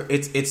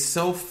 It's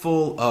so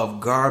full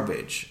of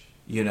garbage,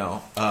 you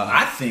know.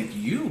 I think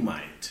you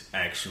might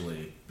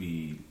actually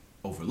be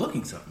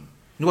overlooking something.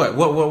 What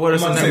are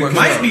some network shows?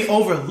 Might be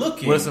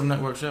overlooking. What are some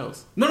network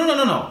shows? No.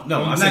 I'm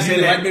not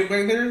saying that. Like Big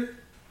Bang Theory?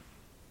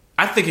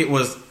 I think it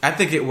was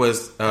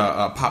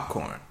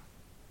popcorn.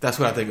 That's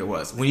what I think it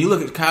was. When you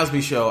look at Cosby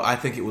Show, I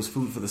think it was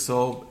Food for the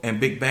Soul and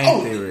Big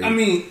Bang Theory. I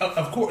mean,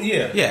 of course,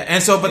 yeah. Yeah,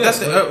 and so, but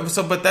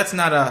that's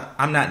not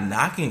I'm not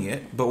knocking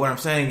it. But what I'm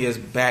saying is,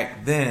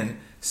 back then,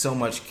 so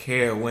much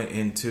care went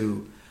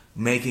into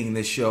making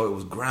this show. It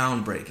was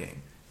groundbreaking.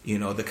 You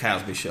know, the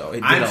Cosby Show. It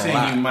did I'm a saying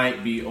lot. you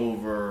might be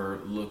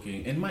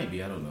overlooking. It might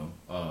be. I don't know.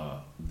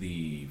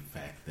 The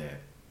fact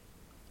that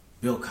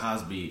Bill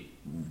Cosby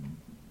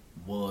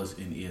was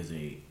and is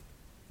a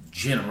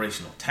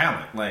generational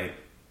talent. Like.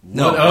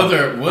 What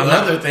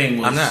other thing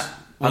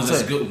was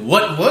as good?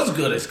 What was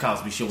good as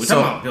Cosby Show? We're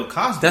talking about Bill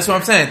Cosby. That's what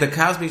I'm saying. The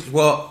Cosby.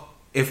 Well,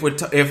 if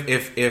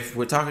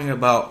we're talking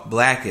about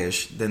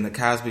Blackish, then the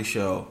Cosby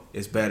Show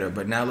is better.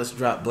 But now let's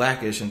drop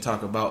Blackish and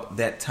talk about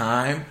that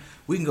time.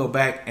 We can go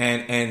back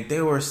and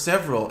there were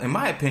several. In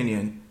my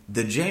opinion,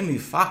 the Jamie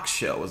Foxx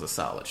Show was a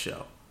solid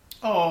show.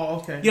 Oh,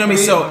 okay. You know what I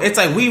mean? So it's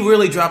like we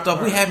really dropped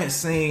off. We haven't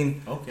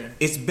seen. Okay.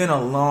 It's been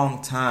a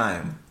long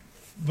time.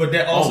 But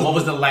that also. What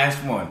was the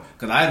last one?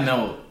 Because I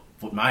know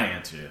what my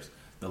answer is.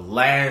 The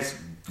last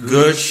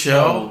good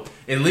show.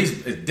 At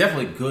least it's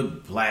definitely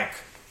good black.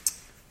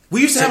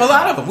 We used to have a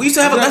lot of them.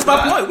 That's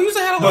my point. We used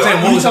to have a lot.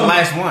 But what was the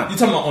last one? You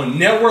talking about on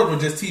network or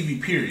just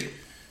TV? Period.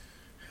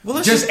 Well,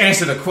 let's just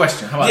answer the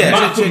question. How about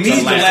that? For me,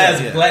 the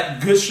last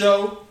black good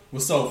show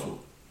was Soul Food.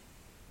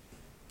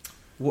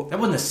 That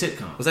wasn't a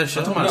sitcom. Was that a show?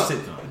 I'm talking about a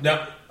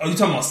sitcom. Are you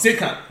talking about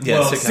sitcom?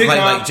 Yeah, sitcom.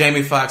 Like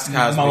Jamie Foxx,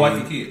 Cosby. My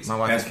Wife and Kids. My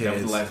Wife and Kids. That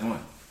was the last one.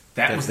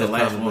 That was the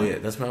last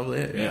one. That's probably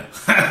it. Yeah.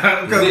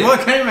 Because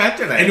what came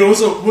after that? And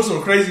what's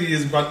so crazy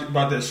is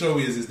about that show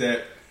is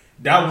that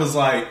was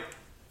like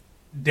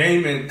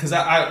Damon, because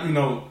I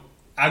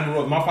grew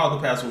up. My father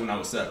passed away when I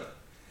was 7,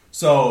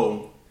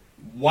 so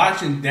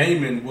watching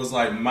Damon was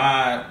like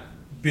my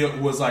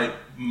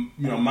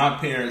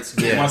parents,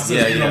 my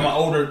sister, my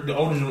older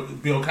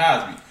Bill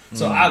Cosby.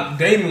 So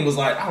Damon was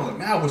like, I was like,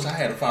 man, I wish I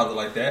had a father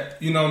like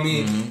that. You know what I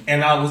mean? Mm-hmm.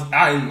 And I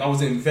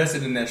was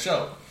invested in that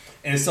show.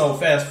 And so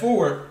fast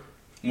forward,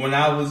 when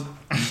I was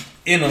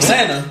in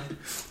Atlanta,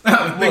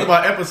 think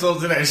about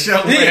episodes of that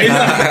show.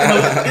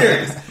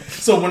 Yeah,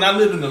 so when I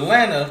lived in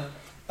Atlanta,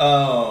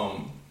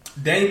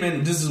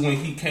 Damon, this is when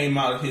he came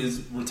out of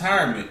his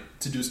retirement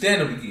to do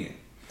stand up again.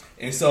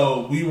 And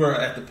so we were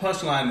at the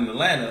Punchline in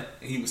Atlanta,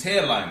 and he was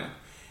headlining.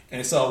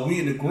 And so we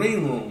in the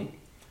green room,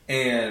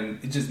 and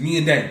it's just me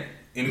and Damon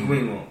in the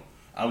green room.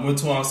 I went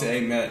to him and said,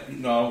 hey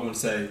man, I want to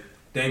say,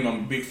 Damon,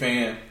 I'm a big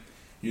fan.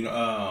 You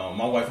know,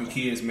 my wife and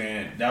kids,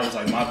 man, that was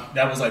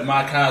like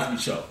my Cosby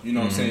show. You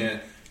know what I'm saying?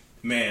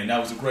 Man, that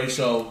was a great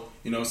show.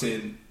 You know what I'm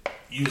saying?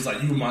 You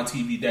were my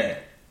TV dad.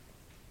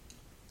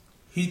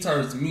 He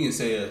turns to me and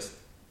says,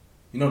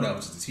 "You know that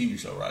was just a TV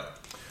show, right?"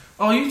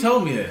 Oh, you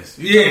told me this.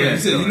 He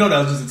said, "You know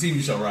that was just a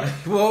TV show, right?"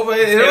 Well, but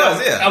it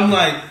was, yeah. I'm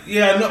like,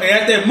 yeah, I know. And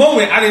at that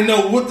moment, I didn't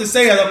know what to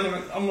say.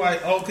 I'm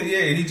like, okay,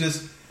 yeah. And he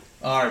just,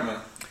 all right, man.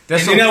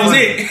 That's and so that was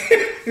funny.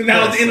 it. And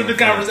that was the end of the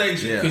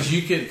conversation. Yeah.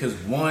 Because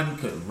one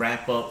could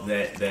wrap up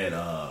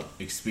that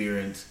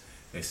experience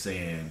as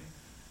saying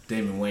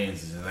Damon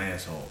Wayans is an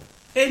asshole,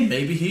 and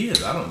maybe he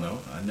is. I don't know.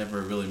 I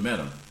never really met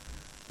him,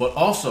 but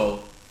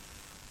also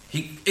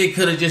it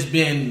could have just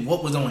been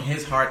what was on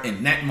his heart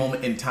in that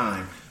moment in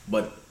time.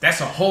 But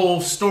that's a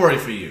whole story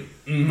for you.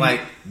 Mm-hmm.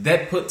 Like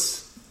that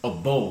puts a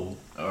bow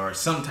or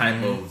some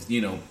type of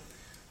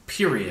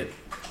period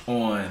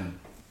on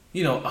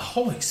a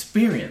whole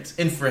experience.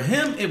 And for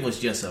him, it was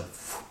just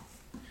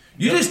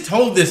you just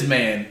told this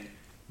man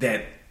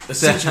that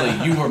essentially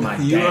you were my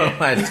dad. You were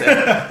my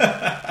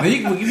dad.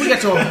 We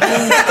got your whole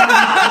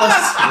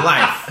 30+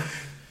 life.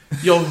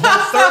 Your whole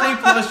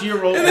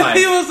 30+-year-old life.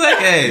 He was like,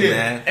 "Hey,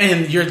 man,"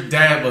 and your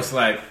dad was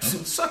like,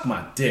 "Suck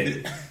my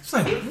dick." It's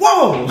like,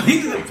 whoa.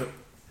 He's like,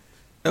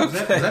 was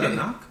that a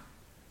knock?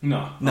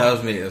 No, it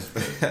was me.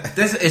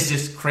 It's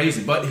just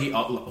crazy. But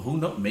who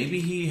knows? Maybe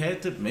he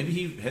had to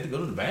go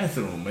to the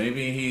bathroom.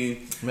 Maybe he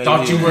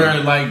thought you were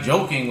like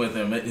joking with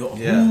him.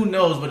 Who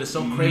knows? But it's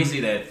so crazy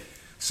that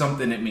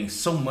something that means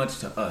so much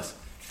to us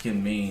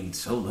can mean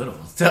so little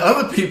to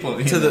other people.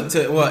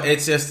 Well,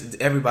 it's just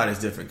everybody's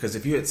different. Because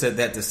if you had said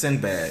that to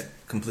Sinbad,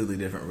 completely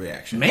different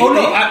reaction. Maybe.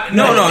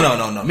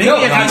 No. Maybe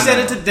if you said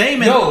it to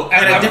Damon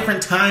at a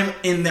different time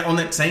on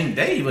that same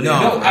day.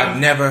 I've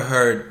never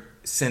heard.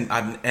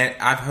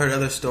 I've heard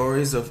other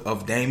stories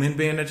of Damon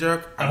being a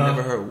jerk. I've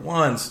never heard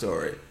one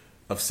story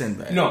of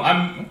Sinbad. No,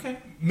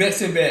 met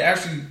Sinbad.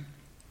 Actually,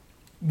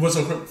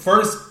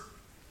 first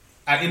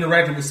I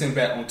interacted with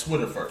Sinbad on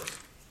Twitter first,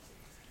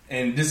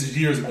 and this is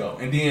years ago.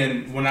 And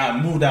then when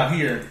I moved out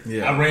here,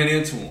 I ran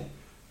into him.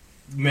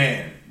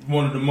 Man,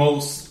 one of the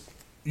most,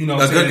 a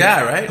good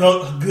guy, right?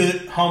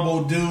 Good,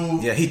 humble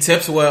dude. Yeah, he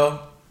tips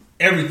well.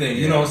 Everything,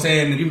 you know what I'm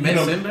saying? You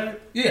met Sinbad?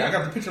 Yeah, I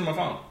got the picture on my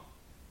phone.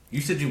 You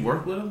said you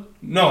worked with him?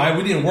 No,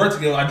 we didn't work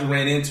together. I just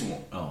ran into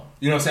him. Oh,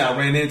 you know what I'm saying? I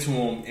ran into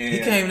him, and he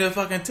came to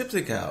fucking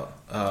Tipsy Cow,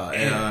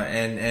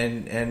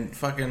 and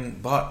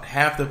fucking bought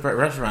half the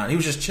restaurant. He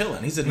was just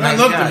chilling. He's a nice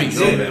guy. He's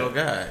a little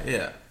guy.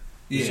 Yeah,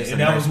 and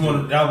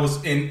that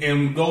was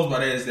and goes by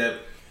that is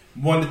that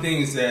one of the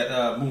things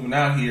that moving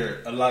out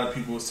here, a lot of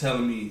people was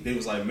telling me, they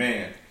was like,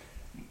 man,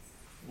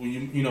 when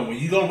you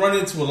gonna run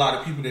into a lot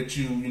of people that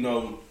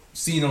you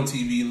seen on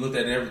TV, looked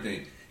at and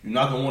everything. You're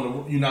not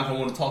gonna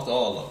want to talk to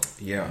all of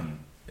them.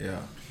 Yeah.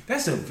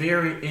 That's a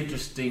very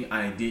interesting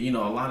idea. A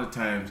lot of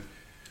times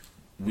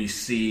we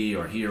see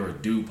or hear or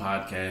do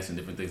podcasts and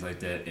different things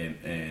like that,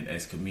 and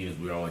as comedians,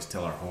 we always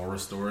tell our horror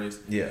stories.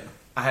 Yeah.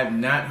 I have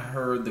not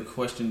heard the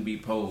question be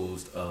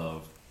posed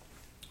of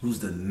who's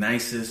the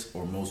nicest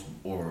or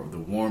the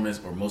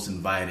warmest or most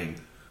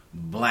inviting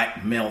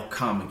black male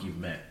comic you've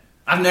met.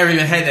 I've never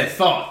even had that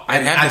thought.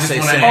 I'd have to say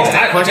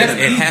Sinbad.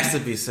 It has to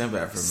be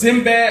Sinbad for me.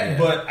 Sinbad,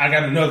 but I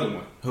got another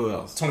one. Who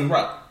else? Tony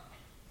Rock.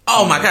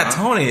 Oh my God,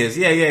 Tony is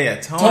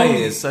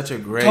Tony is such a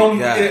great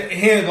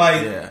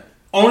guy.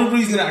 Only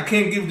reason I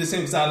can't give it the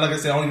same side, like I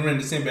said, I only ran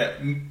into Sinbad,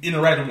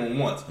 interacted with him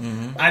once.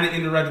 Mm-hmm. I didn't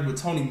interact with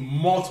Tony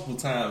multiple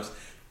times,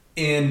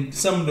 and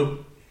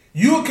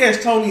you'll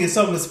catch Tony in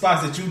some of the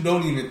spots that you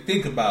don't even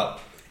think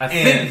about. I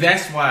think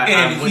that's why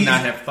I would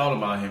not have thought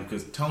about him,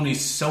 because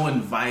Tony's so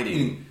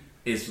inviting.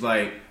 It's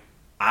like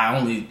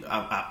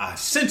I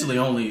essentially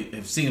only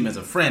have seen him as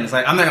a friend. It's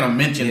like I'm not gonna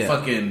mention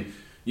fucking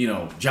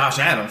Josh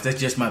Adams. That's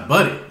just my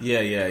buddy.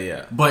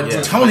 Yeah. But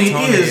Tony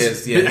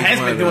has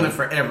been doing it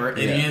forever, and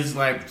he is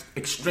like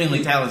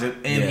extremely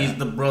talented, and he's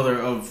the brother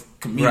of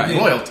comedic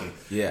loyalty.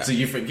 Yeah. So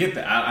you forget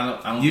that. I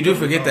don't. You do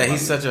forget that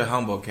he's such a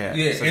humble cat.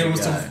 Yeah, and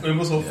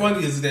what's so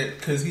funny is that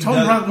because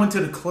Tony Rock went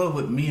to the club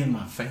with me and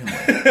my family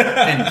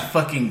and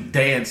fucking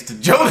danced to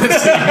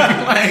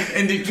Jodeci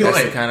in Detroit.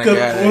 That's the kind of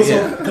guy.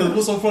 Because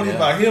what's so funny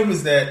about him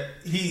is that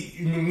me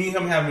and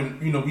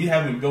him we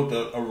haven't built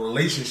a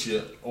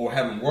relationship or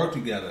haven't worked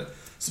together.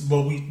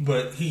 But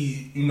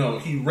he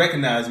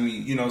recognized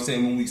me,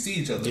 when we see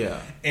each other.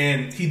 Yeah.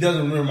 And he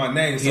doesn't remember my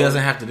name. He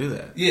doesn't have to do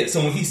that. Yeah,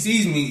 so when he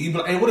sees me, he be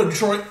like, "Hey, what up,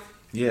 Detroit?"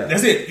 Yeah.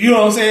 That's it. You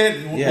know what I'm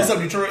saying? Yeah. What's up,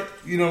 Detroit?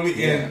 You know what I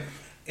mean?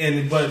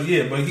 Yeah.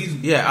 But he's...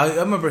 Yeah, I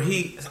remember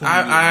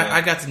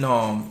I got to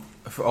know him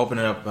for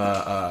opening up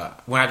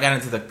when I got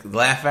into the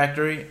Laugh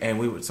Factory, and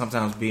we would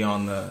sometimes be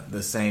on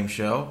the same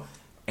show,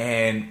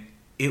 and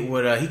it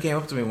would he came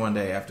up to me one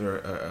day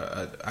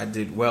after I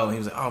did well, and he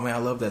was like, "Oh man, I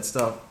love that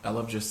stuff. I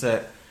loved your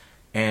set."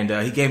 And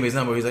he gave me his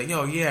number. He's like,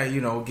 "Yo, yeah,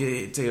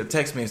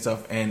 text me and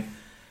stuff." And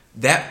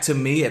that to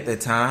me at the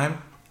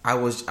time, I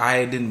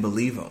didn't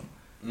believe him.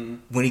 Mm-hmm.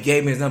 When he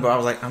gave me his number, I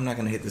was like, "I'm not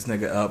gonna hit this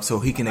nigga up so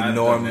he can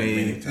ignore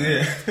me."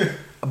 Yeah.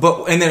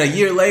 And then a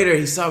year later,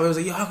 he saw me. I was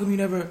like, "Yo, how come you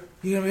never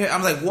hear?"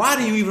 I'm like, "Why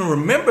do you even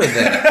remember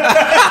that?"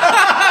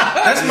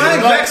 That's my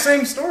exact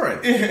same story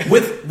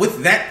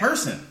with that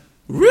person.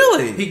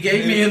 Really? He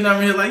gave me a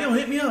number. He was like, "Yo,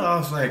 hit me up." I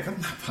was like,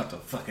 "I'm not about to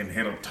fucking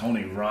hit up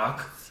Tony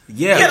Rock.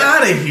 Yeah, get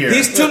out of here.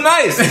 He's too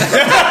nice. He's so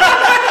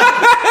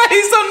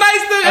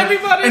nice to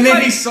everybody." And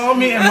then he saw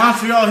me in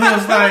Montreal. He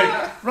was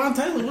like, "Ron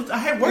Taylor, I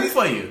had work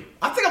for you."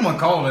 I think I'm gonna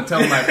call him and tell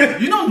him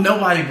like,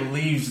 nobody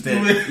believes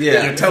that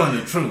you're telling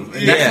the truth.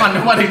 And that's why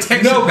nobody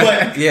takes you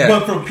back.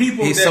 But from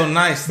people, he's so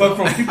nice. But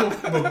from people,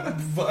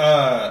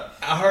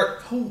 I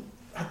heard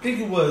I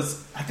think it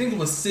was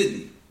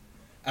Sydney.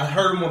 I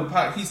heard him on the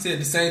podcast. He said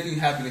the same thing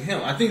happened to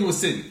him. I think it was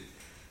Sydney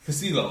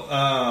Castillo.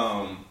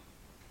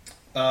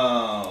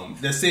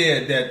 That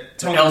said that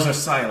Tony. The L's are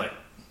silent.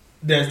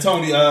 That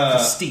Tony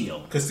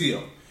Castillo.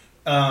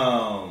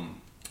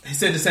 He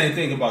said the same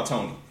thing about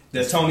Tony.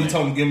 That Tony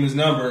told him to give him his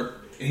number,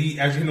 and he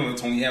actually knew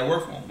Tony had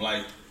work for him.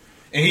 Like,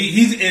 and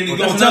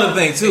that's another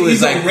thing too.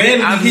 Is like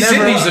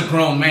he's a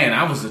grown man.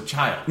 I was a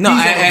child. No,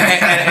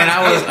 and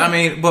I was. I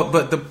mean,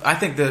 but I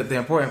think the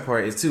important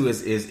part is too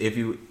is if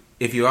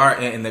you are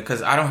in the,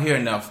 because I don't hear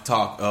enough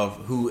talk of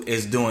who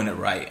is doing it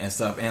right and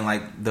stuff, and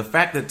like the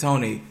fact that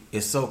Tony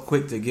is so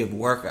quick to give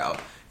work out.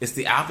 It's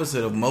the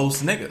opposite of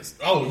most niggas.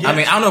 Oh, yeah. I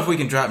mean, I don't know if we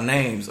can drop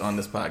names on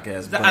this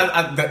podcast.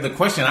 But the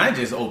question I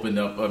just opened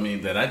up,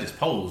 that I just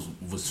posed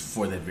was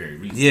for that very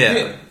reason.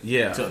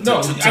 Yeah.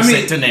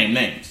 To name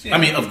names. Yeah. I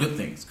mean, of good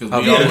things. Because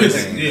we always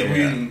things.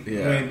 We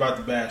ain't about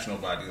to bash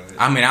nobody.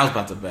 I mean, I was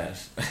about to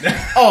bash.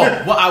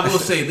 Well, I will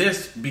say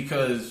this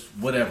because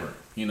whatever,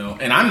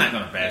 and I'm not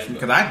going to bash him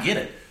because I get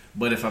it.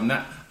 But if I'm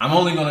not, I'm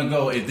only going to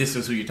go if this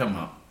is who you're talking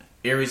about.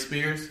 Aries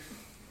Spears.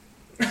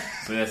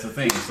 So that's the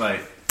thing. It's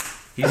like,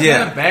 he's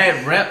got a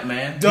bad rep,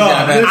 man.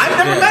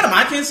 I've never met him.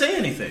 I can't say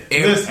anything.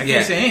 I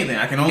can't say anything.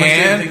 I can only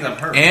say the things I've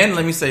heard. And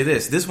let me say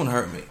this. This one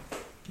hurt me.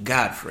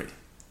 Godfrey.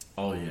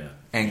 Oh, yeah.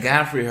 And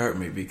Godfrey hurt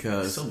me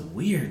because... It's so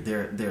weird.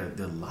 Their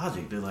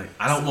logic. They're like,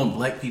 I don't want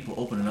black people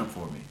opening up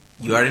for me.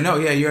 You already know.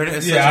 Yeah, you already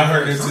know. I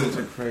heard this too. It's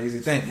a crazy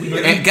thing.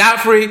 And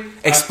Godfrey,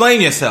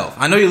 explain yourself.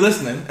 I know you're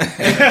listening.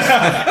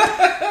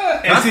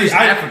 Godfrey's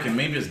African.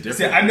 Maybe it's different.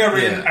 See, I never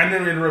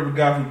interrupted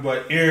Godfrey,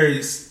 but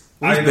Aries...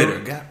 He's bitter.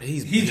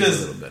 He's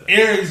just a little bitter.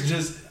 Aries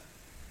just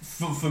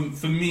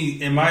for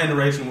me in my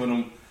interaction with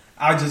him,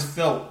 I just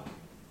felt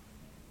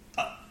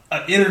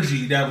an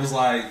energy that was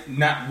like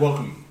not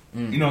welcoming.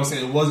 You know what I'm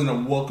saying? It wasn't a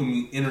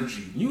welcoming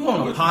energy. You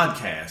on a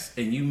podcast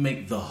and you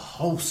make the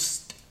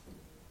host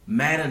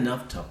mad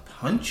enough to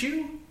punch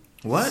you?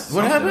 What?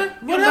 What happened?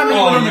 What happened?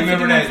 Oh, you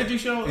remember that 50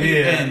 show?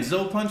 Yeah. And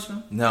Zoe punched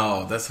him?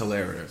 No, that's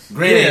hilarious.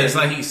 Granted, it's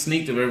like he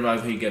sneaked up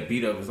everybody. He got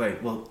beat up. It's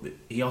like, well,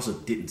 he also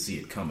didn't see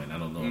it coming. I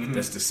don't know if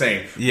that's the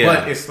same. Yeah.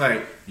 But it's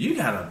like, you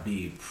gotta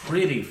be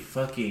pretty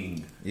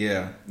fucking,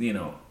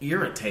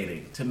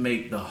 irritating to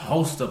make the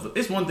host of it.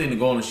 It's one thing to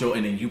go on the show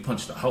and then you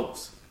punch the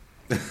host.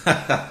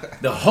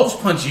 The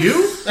host punch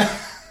you?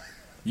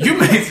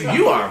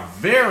 You are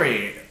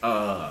very,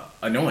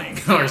 annoying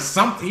or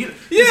something.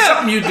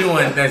 Something you're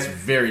doing that's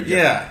very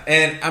different. Yeah,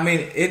 and I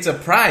mean it's a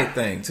pride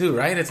thing too,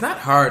 right? It's not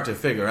hard to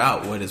figure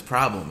out what his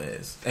problem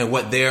is and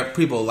what their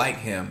people like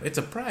him. It's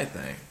a pride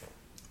thing.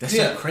 That's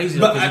so crazy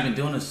because he's been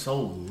doing it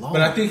so long.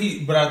 But I think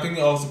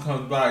it also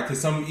comes by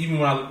because even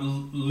when I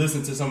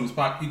listen to some of his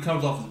podcasts, he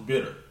comes off as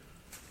bitter.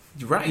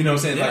 Right. You know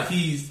what I'm saying?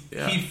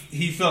 Yeah. Like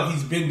he felt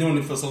he's been doing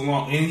it for so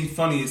long and he's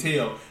funny as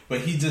hell,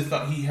 but he just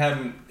thought he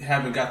haven't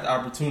got the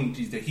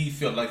opportunities that he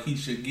felt like he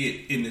should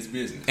get in this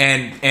business.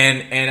 And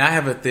I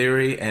have a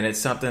theory, and it's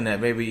something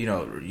that maybe you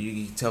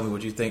can tell me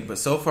what you think. But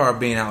so far,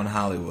 being out in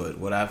Hollywood,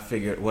 what I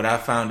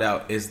found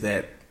out is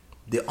that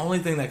the only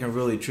thing that can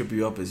really trip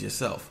you up is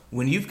yourself.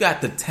 When you've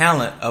got the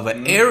talent of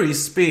an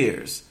Aries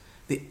Spears,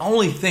 the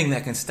only thing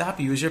that can stop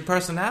you is your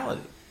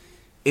personality.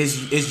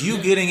 Is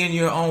you getting in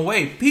your own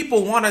way.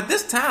 People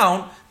this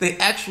town, they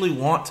actually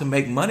want to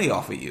make money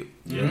off of you.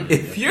 Yeah.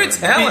 If you're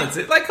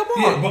talented, come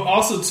on. Yeah, but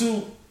also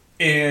too,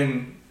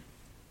 and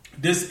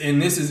this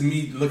is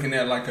me looking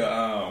at like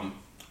a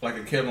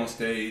Kevin on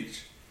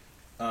Stage,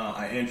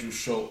 Andrew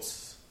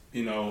Schultz,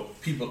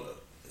 people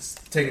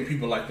taking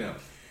people like them.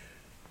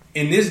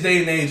 In this day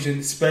and age, and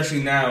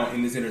especially now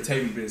in this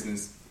entertainment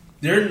business,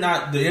 they're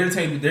not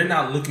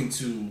looking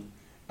to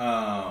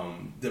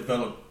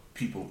develop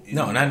people.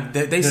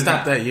 They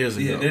stopped that years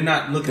ago. Yeah, they're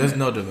not looking. There's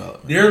no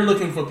development. They're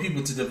looking for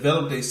people to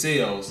develop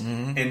themselves,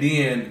 and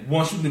then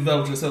once you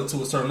develop yourself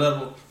to a certain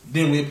level,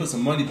 then we'll put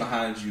some money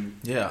behind you,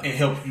 and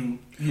help you.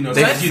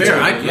 That's fair.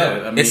 I get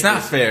it. I mean, it's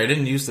not fair. It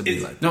didn't used to be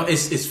like that. No,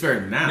 it's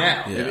fair now.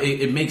 Yeah.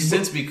 It makes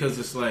sense because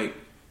it's like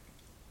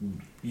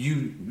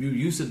you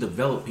used to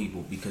develop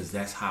people because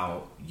that's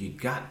how you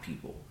got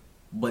people,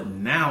 but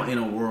now in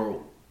a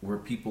world where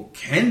people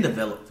can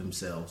develop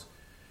themselves.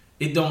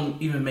 It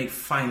don't even make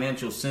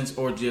financial sense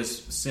or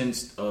just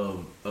sense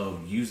of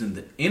using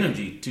the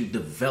energy to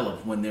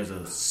develop when there's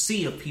a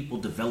sea of people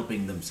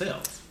developing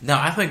themselves. No,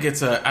 I think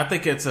it's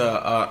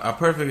a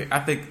perfect.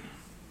 I think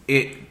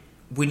it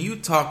when you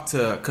talk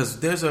to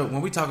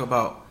when we talk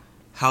about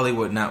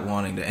Hollywood not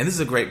wanting to, and this is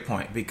a great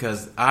point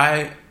because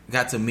I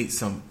got to meet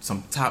some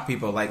top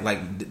people like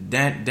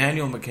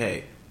Daniel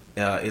McKay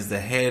is the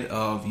head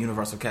of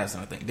Universal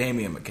Casting, I think,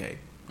 Damian McKay,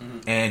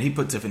 and he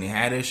put Tiffany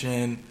Haddish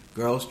in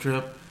Girls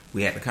Trip.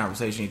 We had the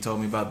conversation. He told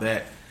me about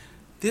that.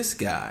 This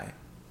guy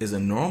is a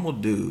normal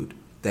dude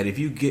that if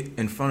you get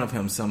in front of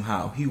him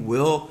somehow, he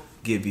will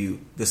give you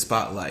the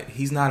spotlight.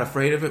 He's not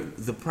afraid of it.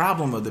 The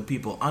problem of the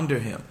people under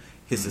him,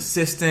 his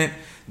assistant,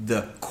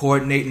 the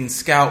coordinating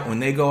scout, when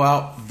they go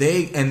out,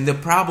 and the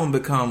problem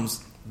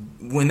becomes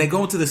when they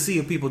go into the sea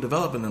of people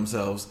developing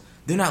themselves,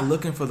 they're not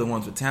looking for the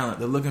ones with talent.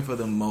 They're looking for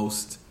the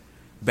most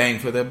bang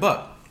for their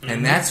buck.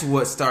 And that's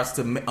what starts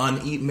to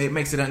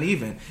makes it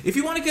uneven. If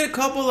you want to get a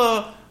couple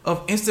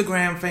of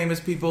Instagram famous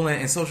people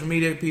and social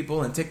media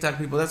people and TikTok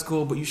people, that's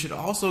cool. But you should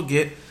also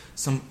get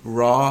some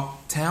raw,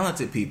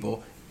 talented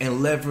people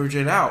and leverage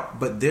it out.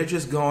 But they're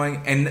just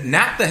going, and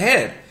not the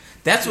head.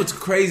 That's what's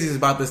crazy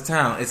about this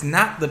town. It's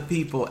not the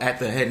people at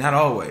the head, not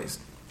always.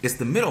 It's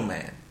the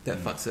middleman that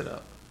fucks it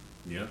up.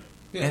 Yeah.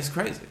 Yeah. It's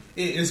crazy.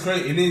 It's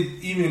great. And then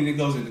even it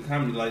goes into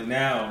comedy, like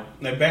now,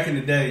 like back in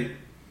the day,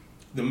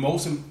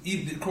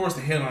 of course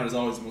the headline is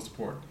always the most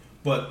important,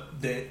 but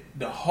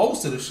the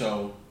host of the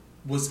show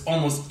was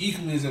almost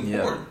equally as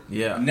important.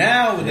 Yeah.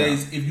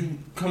 Nowadays, if you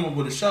come up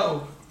with a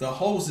show, the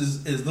host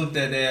is looked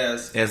at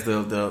as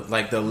the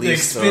the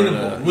least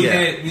expendable.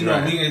 right.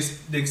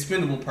 The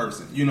expendable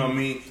person. You know what I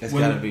mean? It's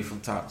got to be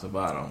from top to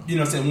bottom. You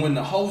know what I'm saying? When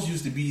the host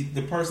used to be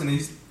the person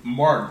is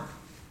Martin.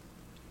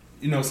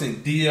 You know what I'm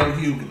saying? D.L.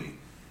 Hughley.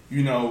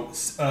 You know,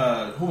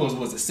 who else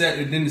was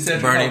it? Then the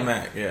Cedric Bernie Hope.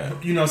 Mac, yeah.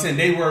 You know what I'm saying?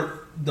 They were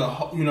the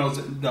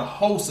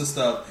host of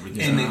stuff, and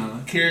they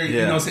carried. You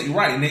know what I'm saying?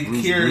 Right, and they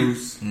carried.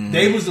 Bruce.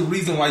 They was the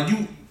reason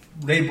why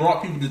they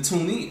brought people to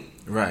tune in.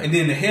 Right, and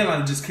then the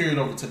headline just carried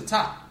over to the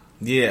top.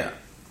 Yeah,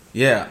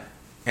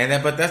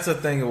 but that's the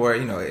thing where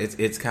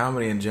it's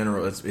comedy in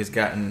general. It's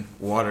gotten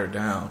watered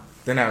down.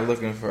 They're not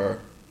looking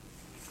for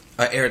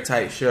an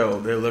airtight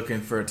show. They're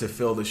looking to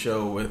fill the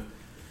show with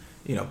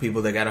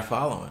people that got to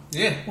follow it.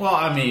 Yeah. Well,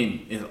 I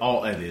mean, at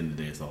the end of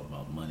the day, it's all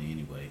about money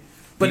anyway.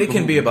 But it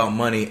can be about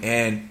money,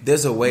 and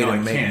there's a way to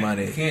make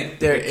money. It can't.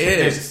 There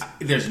is.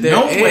 There's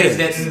no way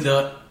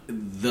that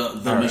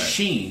the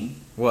machine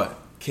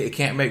it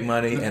can't make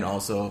money and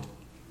also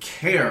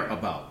care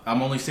about.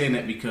 I'm only saying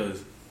that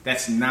because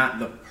that's not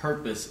the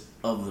purpose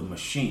of the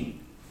machine.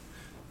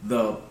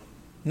 It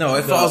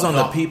falls on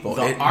the people,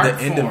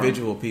 the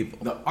individual people.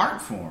 The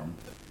art form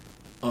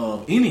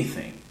of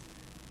anything,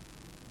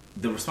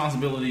 the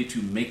responsibility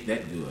to make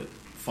that good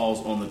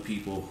falls on the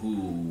people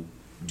who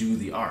do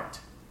the art.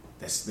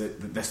 That's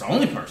the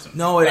only person.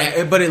 No,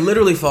 but it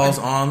literally falls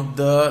on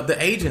the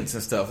agents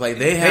and stuff. Like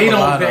they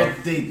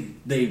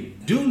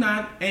do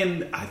not,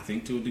 and I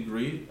think to a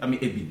degree. I mean,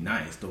 it'd be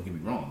nice. Don't get me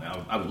wrong.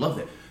 I would love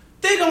that.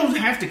 They don't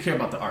have to care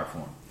about the art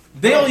form.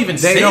 They don't even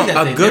say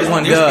that. A good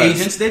one does.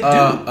 Agents that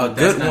do. A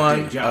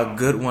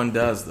good one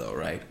does, though,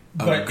 right?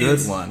 A good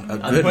one.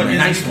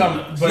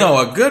 No,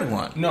 a good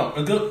one. No,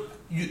 a good.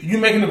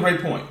 You're making a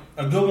great point.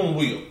 A good one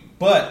will,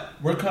 but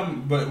we're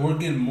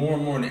getting more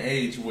and more in the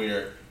age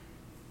where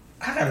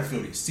I gotta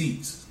fill these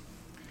seats.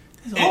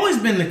 It's always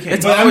been the case.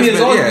 It's always been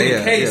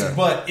the case,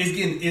 but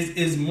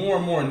it's more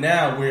and more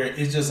now where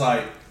it's just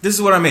like this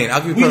is what I mean. I'll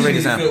give you a perfect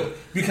example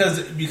because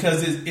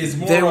it's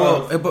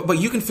more. But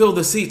you can fill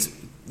the seats.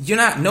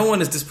 No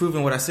one is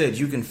disproving what I said.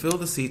 You can fill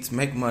the seats,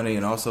 make money,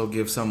 and also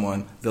give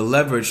someone the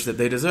leverage that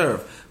they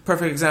deserve.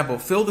 Perfect example: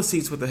 fill the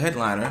seats with the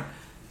headliner.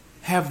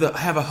 Have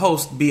a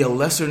host be a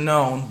lesser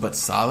known but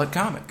solid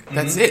comic.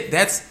 That's it.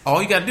 That's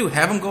all you got to do.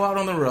 Have them go out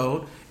on the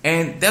road,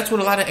 and that's what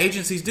a lot of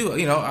agencies do.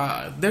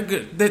 They're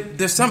good.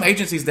 There's some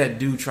agencies that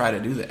do try to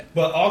do that.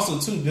 But also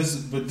too, this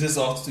is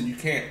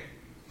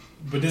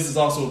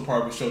also a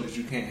part of the show that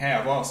you can't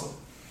have also,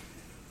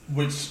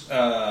 which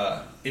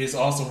is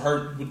also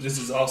hurt. This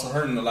is also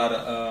hurting a lot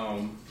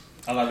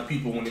of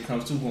people when it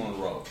comes to going on the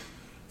road.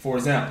 For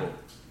example.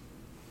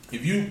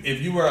 If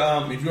you're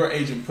an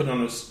agent put on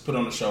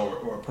a show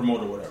or a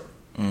promoter or whatever,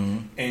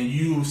 and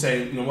you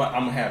say, you know what,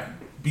 I'm gonna have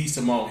B.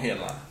 Simone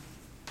headline,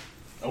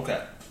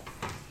 okay,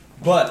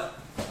 but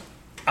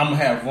I'm gonna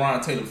have Ron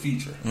Taylor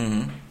feature.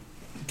 You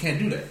can't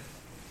do that.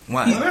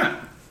 Why not?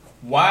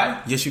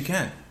 Why? Yes, you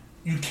can.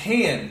 You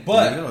can,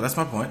 but that's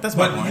my point.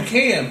 You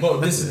can,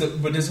 but this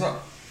is wrong.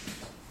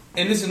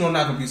 And this is not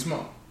gonna be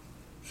Simone.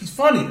 He's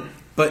funnier.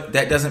 But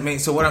that doesn't mean.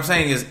 So what I'm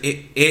saying is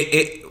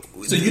it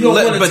So you don't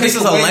want to but take this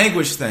is away, a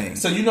language thing.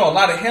 So a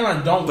lot of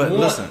headlines don't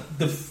want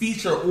the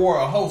feature or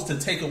a host to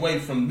take away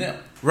from them.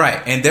 Right,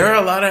 and there are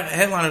a lot of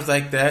headliners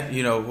like that.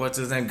 What's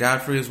his name?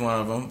 Godfrey is one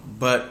of them.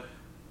 But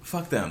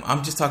fuck them.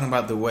 I'm just talking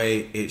about the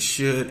way it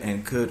should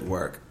and could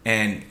work.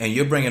 And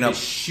you're bringing up... It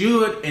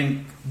should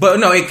and... But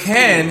no, it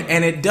can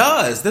and it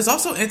does. There's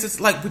also instances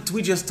like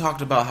we just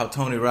talked about how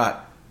Tony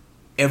Rock,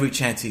 every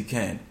chance he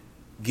can,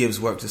 gives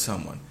work to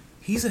someone.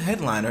 He's a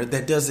headliner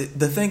that does it.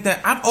 The thing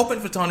that I'm open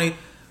for Tony...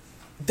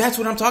 That's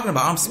what I'm talking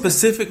about. I'm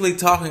specifically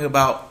talking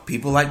about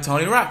people like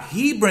Tony Rock.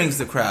 He brings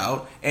the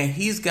crowd, and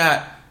he's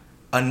got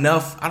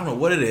enough, I don't know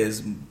what it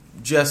is,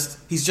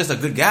 he's just a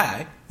good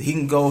guy. He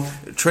can go,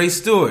 Trey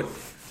Stewart,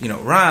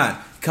 Ron,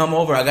 come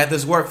over. I got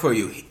this work for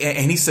you,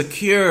 and he's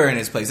secure in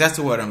his place. That's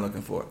the word I'm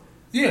looking for.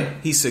 Yeah,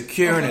 he's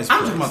secure in his place.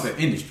 I'm talking about the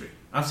industry.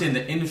 I'm saying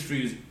the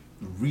industry's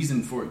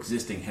reason for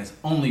existing has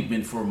only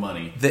been for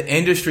money. The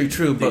industry,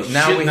 true, but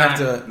now we have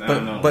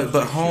to,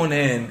 but hone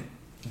in.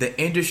 The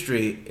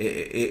industry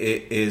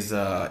is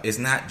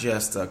not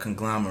just a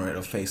conglomerate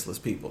of faceless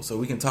people. So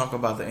we can talk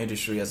about the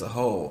industry as a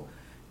whole,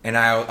 and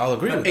I'll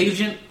agree with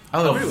agent,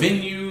 I'll agree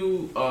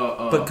venue,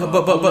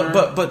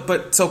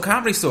 but so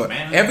Comedy Store,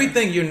 manager.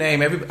 Everything you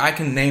name, I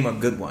can name a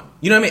good one.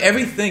 You know what I mean?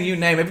 Everything you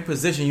name, every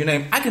position you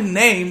name, I can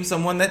name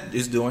someone that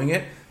is doing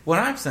it. What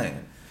I'm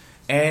saying,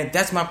 and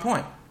that's my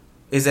point,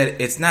 is that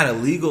it's not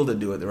illegal to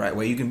do it the right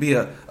way. You can be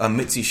a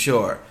Mitzi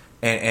Shore.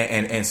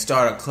 And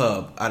start a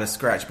club out of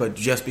scratch, but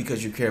just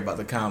because you care about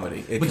the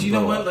comedy, but you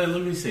know what? Let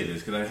me say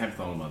this because I haven't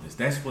thought about this.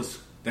 That's what's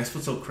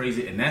so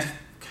crazy, and that's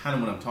kind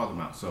of what I'm talking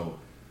about. So,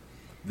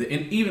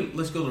 even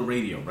let's go to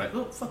radio, right?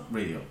 Oh, fuck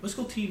radio. Let's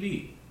go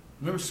TV.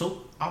 Remember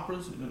soap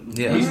operas?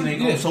 Yeah. The reason they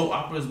go soap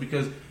operas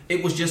because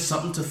it was just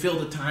something to fill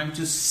the time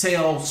to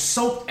sell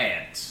soap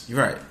ads.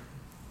 Right.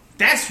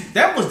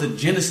 That was the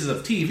genesis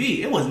of TV.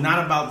 It was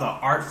not about the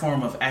art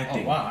form of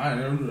acting. Oh wow, I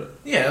never knew that.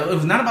 Yeah, it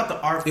was not about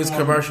the art form. It's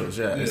commercials,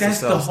 yeah.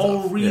 That's the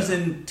whole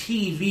reason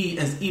TV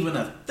is even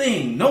a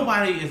thing.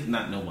 Nobody is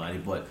not nobody,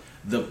 but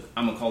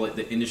I'm gonna call it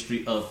the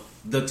industry of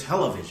the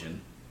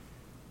television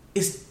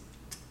is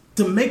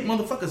to make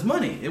motherfuckers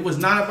money. It was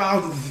not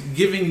about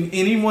giving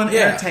anyone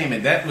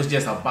entertainment. That was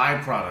just a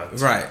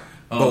byproduct. Right.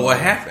 But what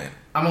happened?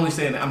 I'm only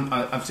saying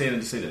I'm saying it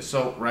to say this.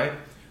 So right.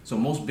 So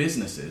most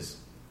businesses,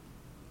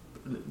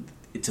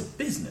 it's a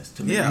business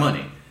to make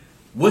money.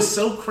 What's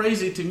so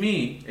crazy to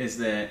me is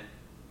that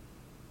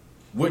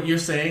what you're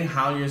saying,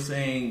 how you're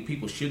saying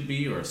people should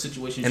be or a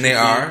situation should be,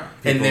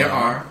 and there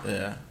are,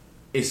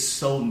 is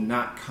so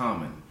not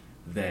common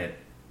that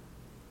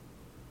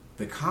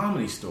the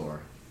Comedy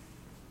Store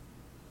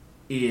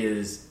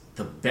is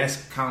the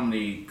best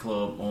comedy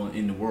club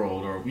in the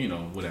world, or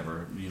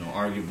whatever,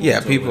 arguable.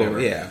 Yeah,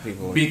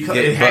 people. Because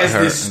it has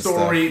this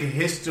storied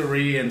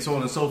history and so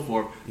on and so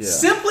forth. Yeah.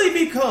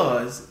 Simply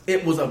because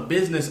it was a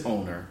business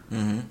owner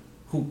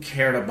who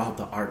cared about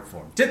the art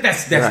form.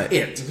 That's right.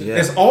 It. Yeah.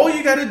 That's all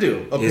you got to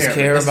do. Is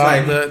care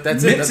about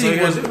that's Mitzi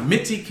it. That's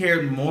Mitzi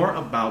cared more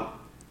about.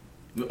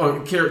 Or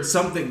cared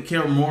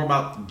more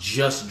about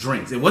just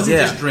drinks. It wasn't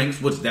just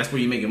drinks, which that's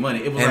where you're making money.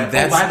 It was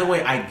by the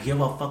way, I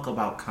give a fuck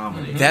about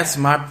comedy. That's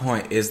my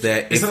point. Is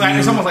that it's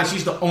almost like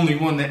she's the only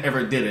one that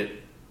ever did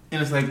it,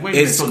 and it's like wait a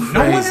minute, so crazy.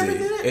 No one ever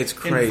did it. It's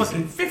crazy. In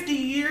fucking 50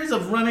 years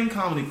of running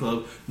comedy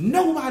club,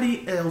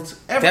 nobody else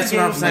ever that's gave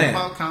what I'm saying.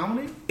 About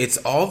comedy. It's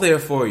all there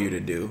for you to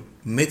do.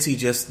 Mitzi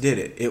just did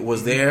it. It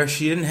was there.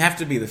 She didn't have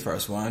to be the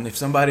first one. If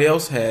somebody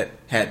else had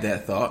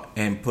that thought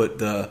and put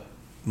the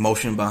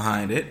motion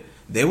behind it,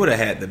 they would have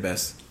had the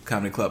best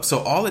comedy club. So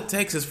all it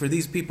takes is for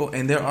these people,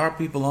 and there are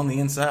people on the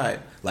inside.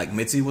 Like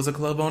Mitzi was a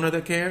club owner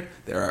that cared.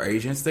 There are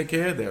agents that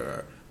care. There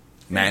are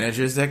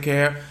managers that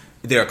care.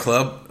 There are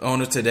club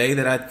owners today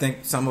that I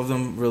think some of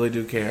them really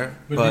do care.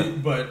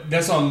 But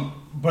that's on.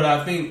 But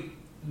I think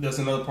that's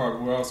another part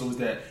where also is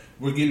that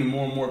we're getting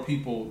more and more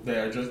people that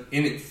are just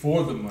in it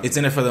for the money. It's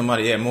in it for the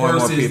money, yeah. More and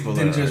more people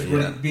than just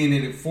really being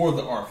in it for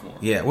the art form.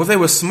 Yeah. Well, if they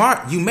were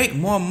smart, you make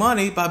more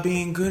money by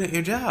being good at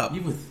your job. How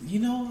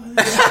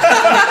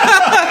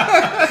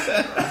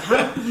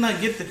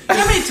not get the?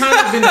 How many times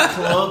I've been to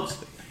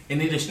clubs and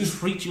they just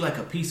treat you like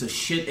a piece of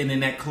shit, and then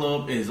that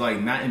club is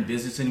like not in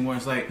business anymore?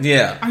 It's like,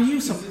 are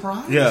you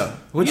surprised? Yeah.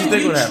 What you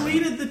think would happen?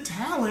 You treated the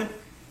talent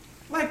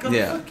like a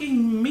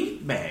fucking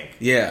meat bag.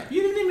 Yeah.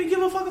 You didn't even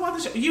give a fuck about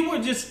the show. You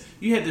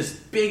had this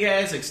big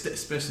ass,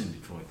 especially in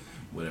Detroit,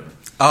 whatever.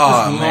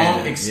 Oh, this man.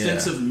 long,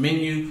 extensive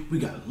menu. We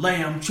got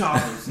lamb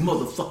chops,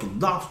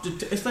 motherfucking lobster.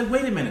 It's like,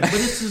 wait a minute, but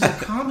this is a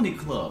comedy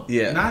club.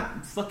 Yeah.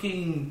 Not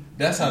fucking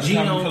that's how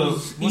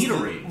Gino's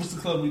Eatery. What's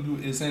the club we do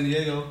in San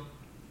Diego?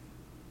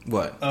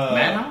 What?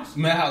 Madhouse?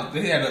 Madhouse.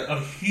 They had a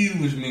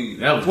huge menu.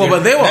 But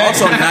they were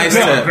also nice.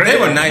 They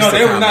were nice. No,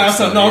 they were nice.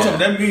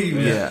 That menu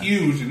was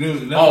huge.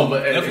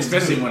 But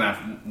especially when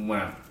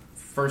I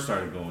first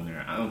started going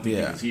there, I don't think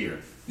it was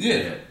here.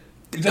 Yeah.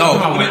 When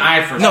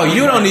I first. No,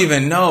 you don't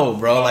even know,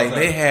 bro. Like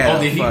they had.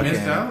 Did he miss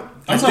out?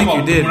 I think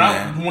you did,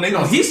 man.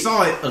 He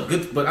saw it a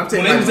good, but I'm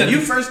telling you, when you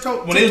first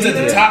told when it was at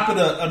the top of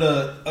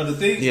the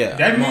thing,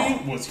 that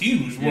menu was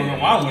huge. When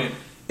I went.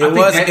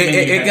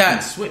 It got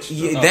switched.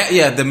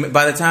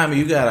 By the time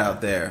you got out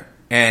there,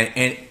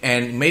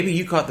 and maybe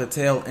you caught the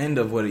tail end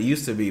of what it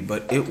used to be,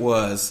 but it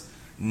was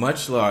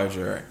much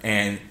larger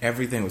and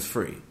everything was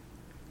free.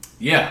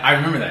 Yeah, I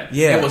remember that.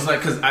 Yeah, it was like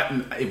because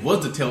it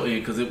was the tail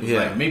end because it was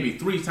like maybe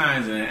 3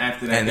 times, and then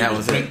after that, there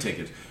was drink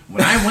tickets.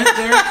 When I went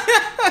there,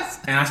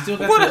 and I still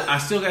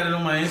got it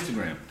on my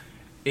Instagram.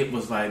 It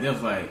was like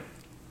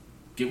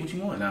get what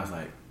you want, and I was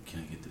like, can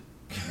I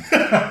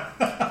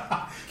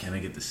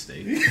get the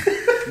steak?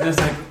 And I was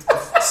like,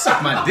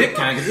 suck my dick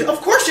kind of.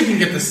 Of course you can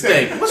get the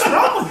steak. What's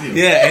wrong with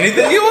you? Yeah,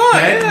 anything you want.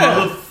 That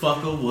Yeah.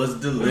 motherfucker was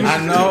delicious.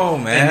 I know,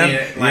 man.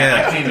 And then,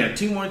 I came there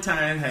 2 more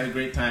times, had a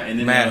great time, and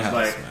then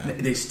Madhouse, man.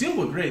 they still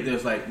were great. They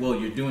was like, well,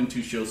 you're doing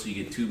 2 shows, so you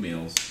get 2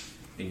 meals,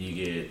 and you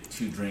get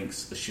 2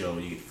 drinks a show.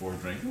 You get 4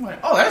 drinks. I'm like,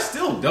 oh, that's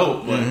still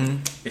dope, but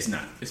it's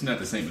not. It's not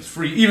the same as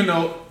free, even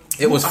though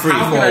It was free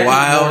how for could I a eat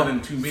while. more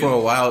than 2 meals? For a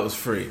while, it was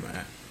free,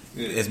 man.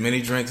 Yeah. As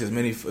many drinks,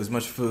 as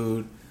much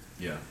food.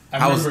 Yeah.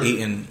 I was remember-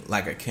 eating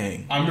like a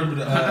king. I remember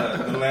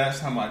the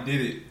last time I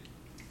did it.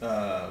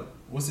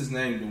 What's his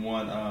name? The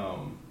one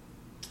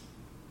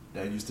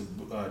that used to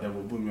that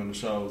would book me on the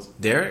shows.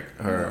 Derek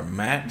or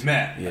Matt?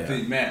 Matt. Yeah. I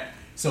think Matt.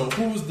 So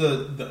who was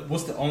the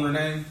what's the owner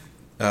name?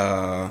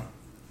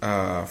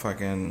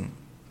 Fucking.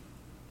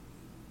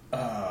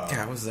 God,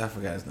 I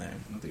forgot his name.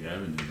 I don't think I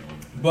ever knew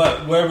that.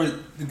 But wherever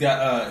the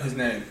guy, his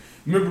name.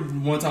 Remember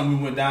one time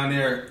we went down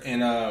there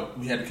and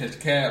we had to catch a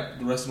cab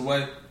the rest of the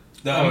way.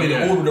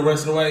 The Uber the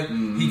rest of the way.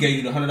 Mm-hmm. He gave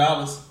you the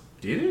 $100.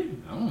 Did he?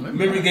 I don't remember.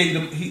 Remember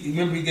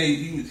he gave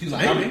you he was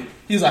like Maybe.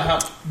 he was like how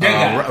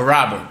that guy.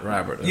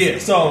 Robert. that's Yeah.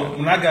 it. So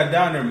when I got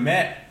down there,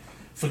 Matt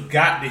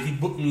forgot that he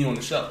booked me on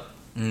the show.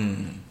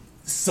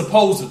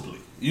 Supposedly,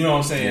 you know what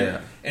I'm saying?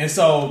 Yeah. And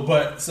so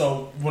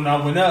when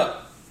I went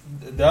up,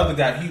 the other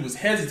guy, he was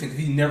hesitant.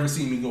 He never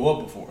seen me go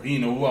up before. He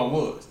didn't know who I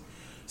was.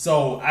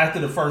 So after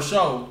the first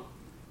show,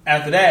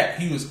 after that,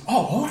 he was,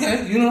 oh,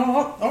 okay, you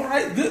know, all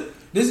right, good.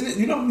 This and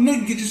you know, you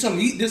can get you something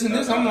to eat, this and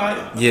this. I'm like,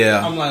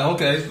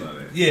 okay,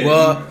 yeah.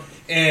 Well,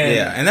 and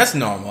and that's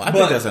normal. I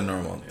think that's a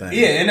normal thing.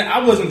 yeah, and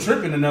I wasn't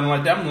tripping or nothing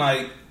like that. I'm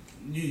like,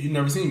 you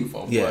never seen me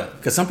before. Yeah,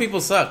 because some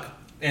people suck.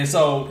 And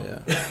so,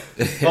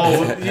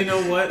 Oh, you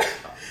know what?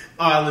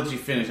 I'll let you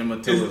finish. I'm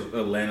gonna tell an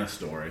Atlanta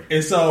story.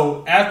 and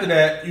so after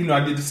that, you know,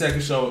 I did the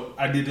second show.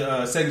 I did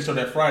the second show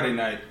that Friday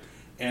night,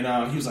 and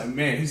he was like,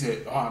 man, he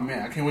said, oh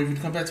man, I can't wait for you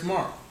to come back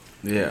tomorrow.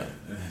 Yeah,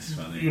 That's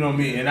funny. You know what I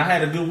mean? And I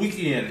had a good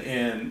weekend,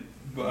 and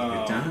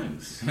Good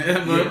times.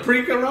 But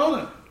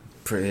pre-corona.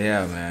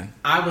 yeah, man.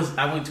 I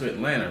went to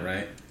Atlanta,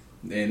 right?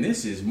 And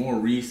this is more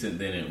recent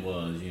than it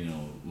was, you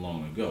know,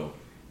 long ago.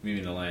 Maybe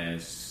in the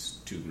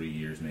last 2-3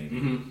 years, maybe.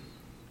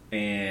 Mm-hmm.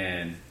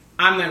 And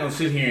I'm not gonna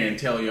sit here and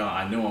tell y'all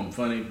I know I'm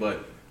funny,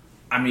 but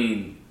I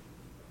mean,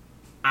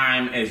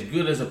 I'm as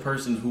good as a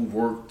person who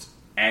worked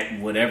at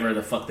whatever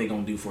the fuck they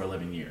gonna do for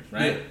 11 years,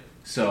 right? Yeah.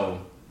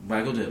 So, when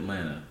I go to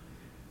Atlanta,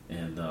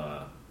 and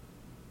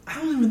I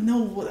don't even know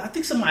what. I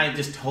think somebody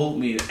just told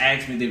me,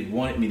 asked me, they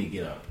wanted me to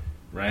get up,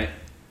 right?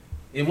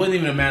 It wasn't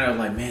even a matter of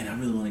like, man, I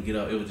really want to get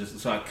up. It was just,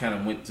 so I kind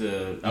of went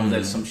to, I was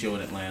at some show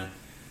in Atlanta,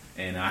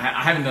 and I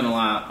haven't done a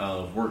lot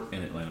of work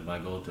in Atlanta, but I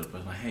go to a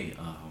person like, hey,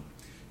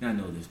 I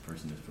know this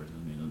person,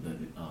 you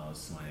know,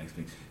 somebody asked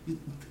me,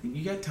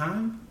 you got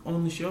time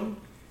on the show?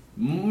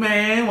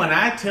 Man, when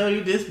I tell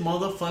you this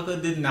motherfucker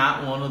did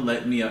not want to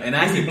let me up. And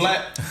is he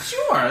black?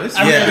 Sure. This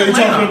I is think you're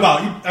Atlanta. talking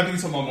about. I think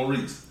you're talking about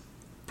Maurice.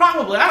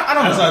 Probably. I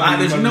don't That's what I know.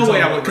 think There's you no might be way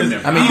I talking would about.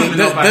 remember. I don't even mean,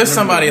 know if I there's remember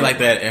somebody the like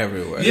that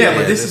everywhere. Yeah,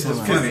 but this is there's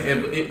what's somebody.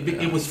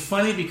 funny. It was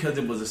funny because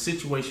it was a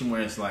situation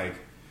where it's like,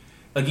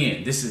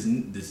 again,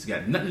 this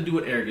got nothing to do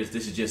with arrogance.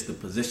 This is just the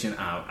position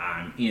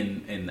I'm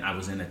in and I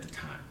was in at the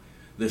time.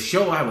 The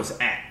show I was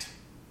at,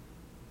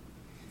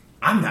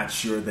 I'm not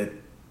sure that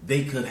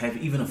they could have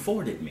even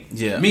afforded me.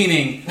 Yeah.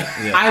 Meaning,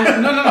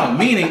 Yeah.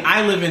 Meaning,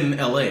 I live in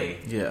L.A.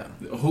 Yeah,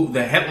 Who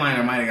the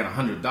headliner might have got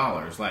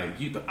 $100. Like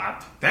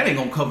that ain't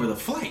gonna cover the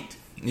flight.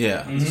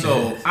 yeah. Mm-hmm.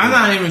 So I'm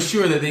not even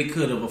sure that they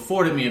could have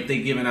afforded me if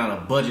they given out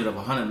a budget of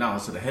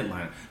 $100 to the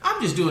headliner. I'm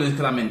just doing this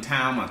because I'm in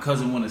town. My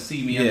cousin want to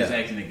see me. I'm Yeah. just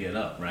asking to get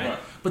up, right?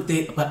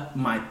 Right. But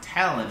my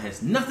talent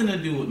has nothing to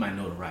do with my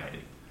notoriety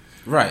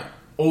Right.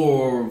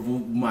 or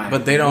my.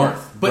 But they don't-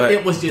 worth. but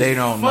it was just they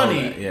don't know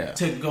funny that, yeah.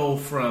 to go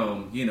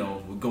from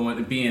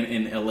being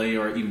in LA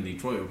or even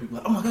Detroit, where people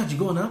are like, oh my god, you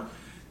going up?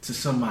 To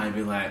somebody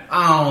be like,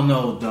 I don't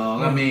know,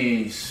 dog. I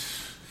mean.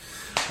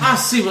 I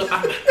see what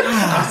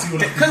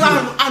because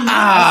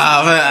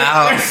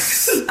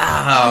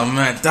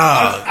man,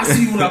 dog. I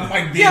see what I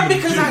might be. yeah, able to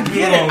because do, I you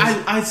get know?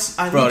 it.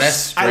 I Bro, look,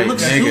 that's I look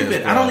straight niggas,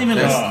 stupid. bro. I don't even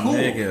That's look cool.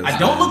 niggas, I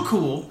don't man. look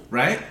cool,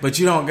 right? But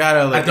you don't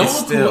gotta. Like, I don't it's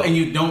look still, cool, and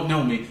you don't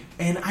know me.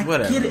 And I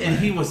Whatever, get it. And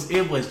man.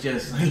 it was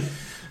just like,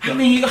 I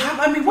mean,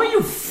 where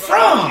you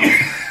from?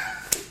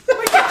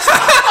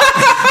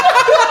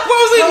 What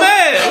was he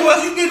mad?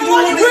 Where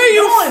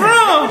you from?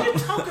 What are you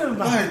talking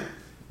about?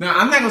 Now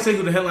I'm not gonna say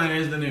who the headliner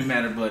is. Doesn't even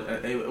matter.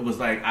 But it was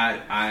like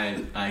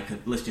I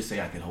could, let's just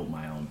say I could hold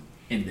my own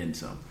and then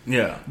some.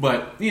 Yeah.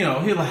 But he like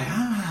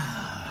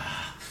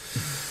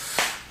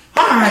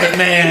all right,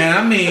 man.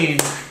 I mean,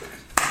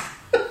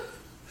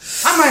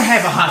 I might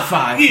have a hot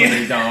five for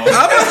you, dog.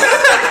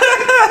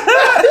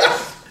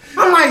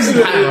 I might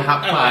have a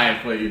hot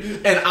five for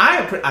you. And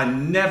I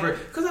never,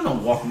 because I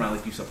don't walk around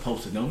like you're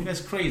supposed to know me.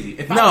 That's crazy.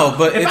 If I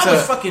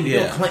was fucking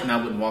Bill Clinton, I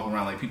wouldn't walk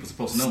around like people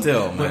supposed to know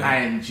Still, me. But man. I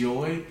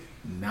enjoy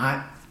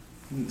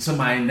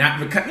somebody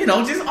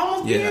just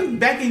almost being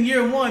back in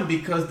year one,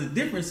 because the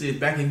difference is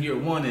back in year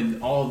one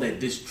and all that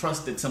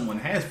distrust that someone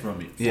has for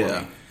me.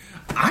 Yeah.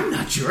 I'm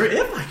not sure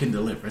if I can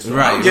deliver. So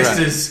Right, I'm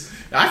just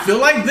right. I feel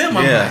like them.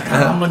 I'm Yeah. like,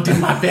 I'm gonna do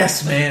my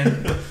best,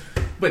 man.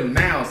 But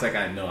now it's like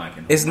I know I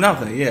can. It's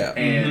nothing, yeah.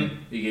 And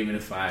he gave me the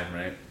 5,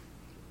 right?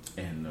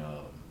 And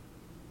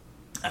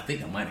I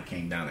think I might have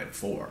came down at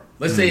 4.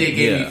 Let's say it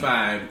gave me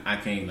 5, I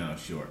came down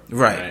short.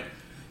 Right.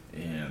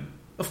 And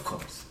of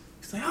course,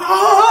 he's like,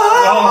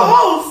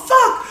 oh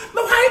fuck!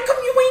 No, how come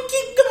you ain't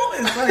keep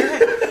going? It's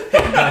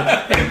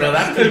like, hey, brother,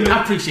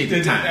 I appreciate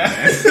the time,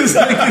 man. It's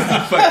like, get the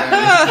fuck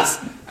out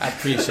of here. I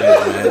appreciate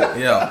it, man.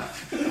 Yo,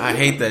 I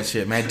hate that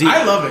shit, man.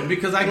 I love it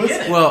because I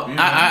get it. Well, you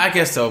know? I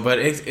guess so, but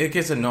it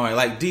gets annoying.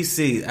 Like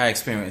DC, I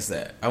experienced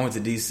that. I went to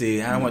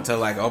DC. I went to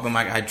like open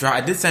mic. I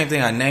did the same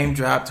thing. I name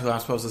dropped who I'm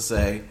supposed to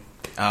say.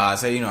 I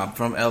say, you know, I'm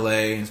from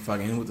LA and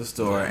fucking with the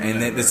store,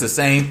 and then it's the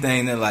same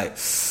thing. They're like,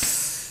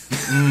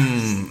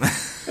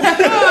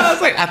 I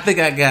was like, I think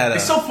I got it.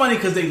 It's so funny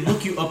because they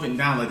look you up and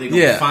down like they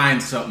gonna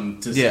find something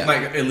to say.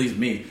 Like, at least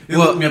me. They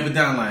look me up and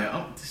down like,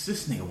 oh, is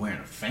this nigga wearing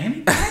a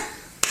fanny pack?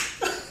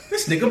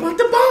 This nigga about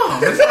to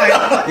bomb. It's like,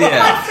 what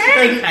does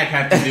fanny pack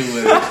have to do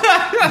with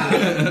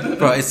it?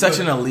 Bro, it's such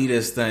an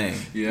elitist thing.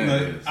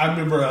 Yeah. I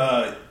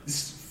remember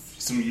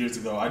some years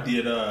ago, I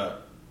did,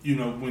 you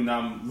know, when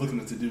I'm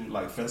looking to do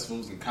like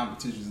festivals and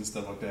competitions and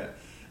stuff like that,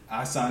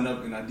 I signed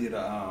up and I did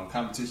a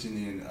competition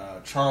in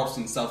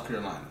Charleston, South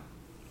Carolina.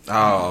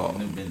 Oh. I've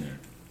never been there.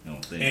 I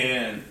don't think.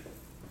 And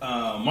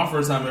my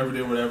first time ever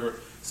there, whatever.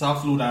 So I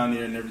flew down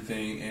there and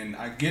everything, and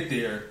I get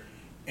there,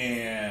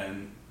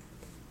 and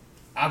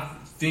I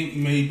think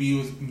maybe it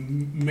was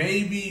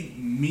maybe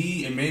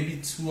me and maybe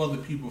 2 other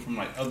people from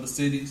like other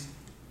cities,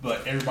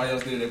 but everybody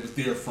else there that was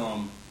there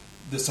from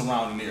the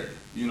surrounding area.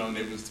 You know,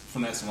 they was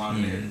from that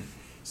surrounding area.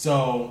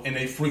 So, and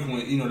they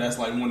frequent, you know, that's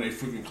like one of their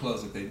frequent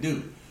clubs that they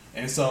do.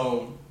 And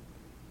so,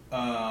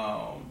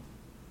 so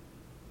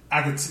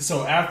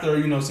after,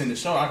 you know, seeing the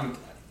show,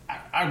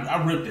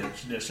 I ripped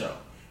that show.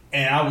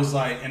 And I was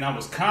like, and I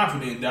was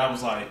confident that I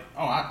was like,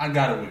 oh, I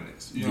gotta win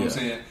this. You know what I'm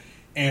saying?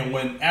 And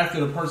when, after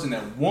the person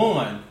that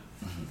won,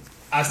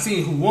 I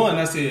seen who won,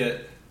 I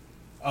said,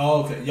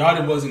 oh, okay,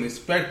 y'all wasn't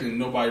expecting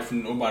nobody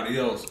from nobody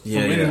else from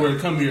anywhere to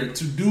come here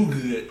to do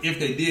good if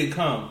they did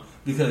come,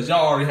 because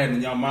y'all already had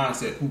in y'all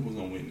mindset who was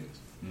gonna win this.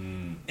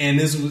 And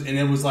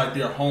it was like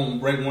their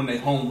one of their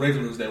home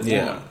regulars that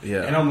won.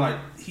 Yeah. And I'm like,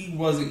 he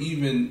wasn't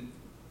even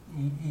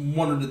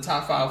one of the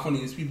top 5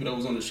 funniest people that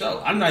was on the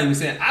show. I'm not even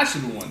saying I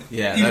should have won it.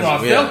 Yeah, even though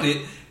I felt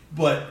it,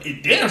 but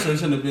it damn sure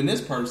shouldn't have been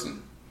this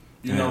person.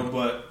 You know,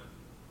 but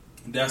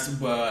that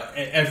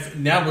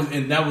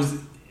was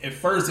at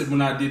first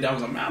when I did that, I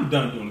was like, man, I'm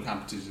done doing the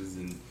competitions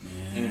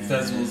and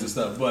festivals and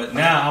stuff. But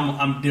now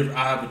I'm different.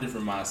 I have a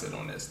different mindset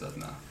on that stuff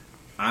now.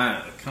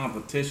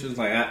 Competitions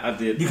like I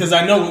did because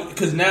I know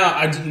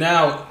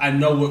I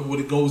know what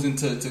it goes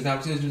into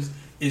competitions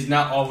is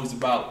not always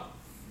about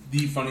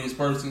the funniest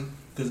person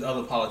because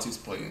other politics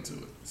play into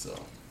it. So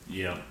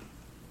yeah.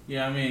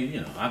 I mean, you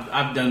know,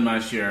 I've done my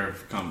share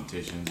of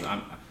competitions. I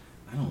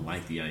don't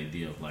like the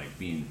idea of like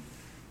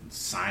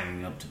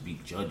signing up to be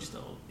judged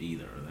though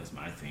either. That's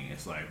my thing.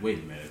 It's like, wait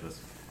a minute,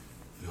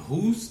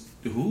 who's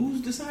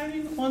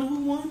deciding on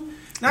who won?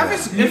 Now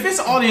if it's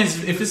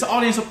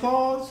audience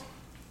applause.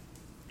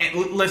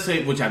 And let's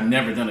say, which I've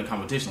never done a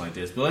competition like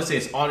this, but let's say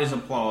it's audience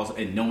applause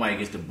and nobody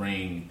gets to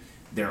bring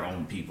their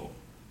own people.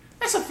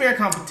 That's a fair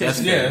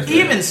competition.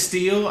 Even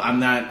still, I'm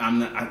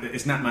not.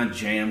 It's not my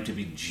jam to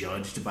be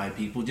judged by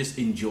people. Just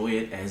enjoy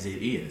it as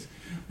it is.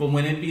 But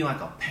when it be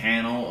like a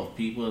panel of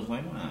people, it's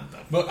like, well,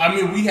 but I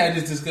mean, we had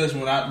this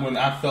discussion when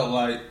I felt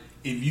like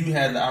if you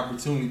had the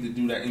opportunity to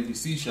do that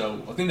NBC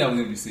show, I think that was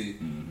NBC.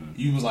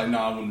 You was like, no,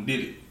 I wouldn't have did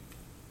it.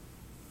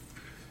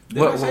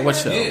 What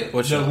show? Yeah,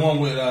 what show? The one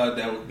with that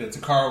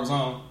Takara was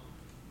on.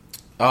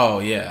 Oh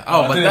yeah.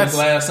 Oh, but that's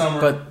last summer.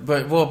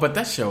 But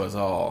that show is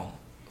all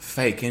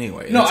fake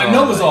anyway. No, I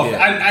know it's all.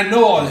 I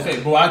know all is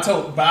fake. But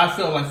I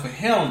felt like for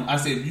him, I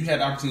said if you had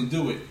the opportunity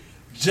to do it,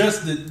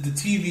 just the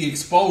TV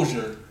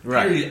exposure.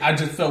 Period. I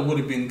just felt would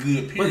have been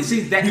good. Period. But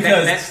see,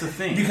 that's the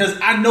thing. Because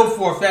I know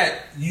for a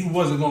fact you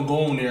wasn't gonna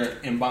go on there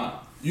and bomb.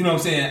 You know what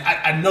I'm saying?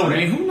 I know. I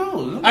mean, who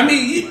knows? I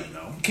mean.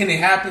 Can it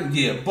happen?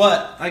 Yeah,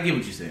 but I get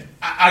what you're saying.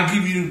 I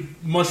give you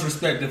much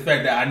respect the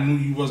fact that I knew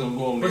you wasn't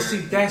going there. But see,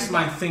 that's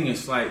my thing.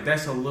 It's like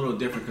that's a little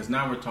different because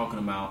now we're talking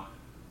about,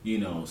 you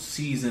know,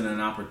 seizing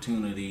an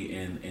opportunity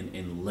and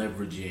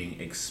leveraging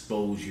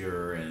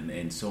exposure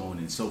and so on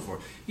and so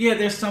forth. Yeah,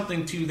 there's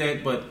something to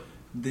that, but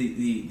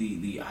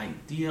the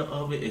idea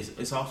of it is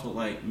it's also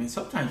like, man,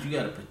 sometimes you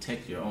got to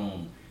protect your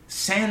own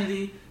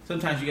sanity.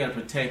 Sometimes you got to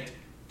protect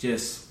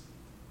just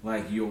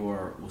like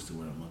your what's the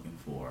word I'm looking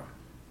for.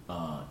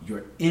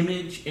 Your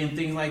image and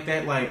things like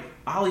that. Like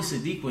Ali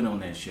Sadiq went on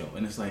that show,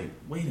 and it's like,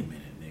 wait a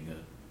minute,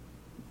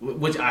 nigga.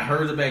 Which I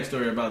heard the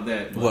backstory about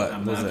that. But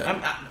what was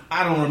that?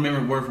 I don't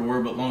remember word for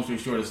word, but long story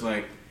short, it's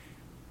like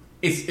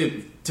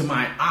to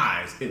my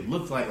eyes, it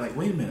looked like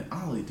wait a minute,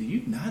 Ali, do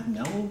you not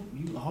know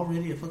you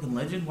already a fucking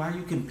legend? Why are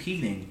you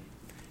competing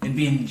and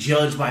being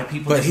judged by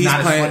people that's not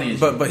as funny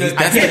as you? But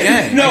that's the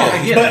game. No,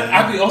 but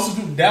I think also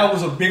that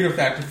was a bigger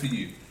factor for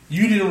you.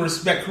 you didn't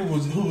respect who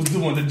was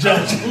doing the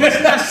judging.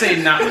 Let's not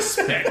say not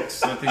respect.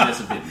 So I think that's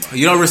a bit much.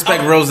 You don't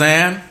respect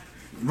Roseanne?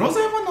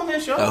 Roseanne wasn't on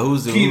that show.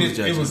 Who's It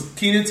judging? was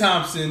Kenan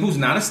Thompson, Who's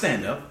not a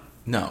stand-up?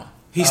 No,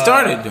 he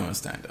started doing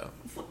stand up.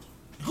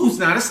 Who's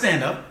not a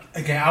stand-up?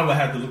 Okay, I would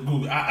have to look.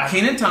 Google.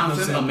 Kenan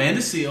Thompson, Amanda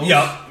Seales,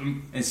 Yep.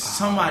 and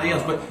somebody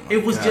else. But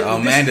it was just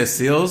Amanda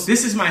Seales.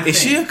 This is my thing.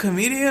 Is she a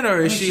comedian or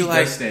is she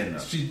like does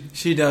stand-up?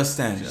 she does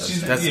stand up?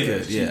 That's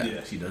good.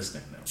 Yeah, She does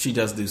stand-up. she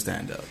does do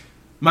stand up.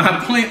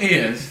 My point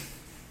is,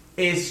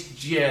 it's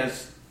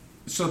just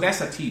so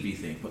that's a TV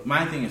thing. But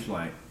my thing is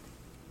like,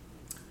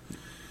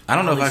 I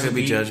don't know if Ali I could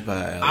be Sadiq- judged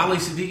by Ali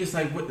Sadiq is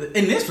like,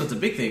 and this was the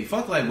big thing.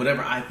 Fuck like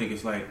whatever I think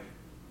is like,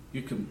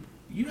 you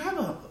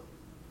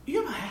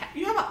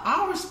have an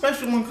hour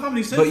special on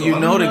Comedy Central. but you I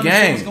know don't the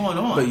understand game. What's going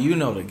on? But you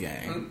know the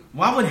game.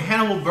 Why would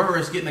Hannibal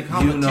Buress get in a You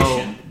competition?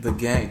 know the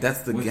game. That's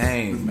the with,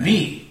 game, with man.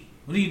 me?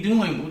 What are you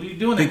doing? What are you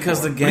doing? that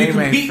Because for? the What are you game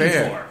ain't competing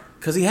fair. for?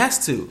 Because he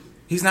has to.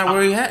 He's not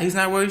where he's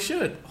not where he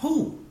should.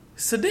 Who?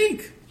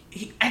 Sadiq.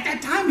 At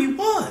that time, he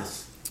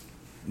was.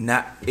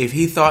 Not if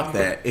he thought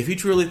that. If he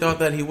truly thought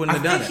that, he wouldn't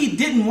I have done think it. he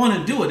didn't want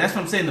to do it. That's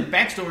what I'm saying. The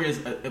backstory is,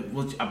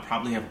 which I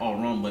probably have all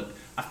wrong, but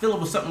I feel it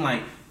was something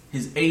like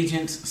his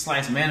agents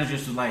 /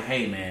 managers was like,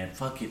 "Hey, man,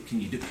 fuck it, can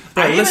you do?"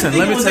 But I even listen, think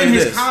let me it was tell in you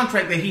his this.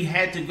 contract that he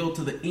had to go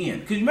to the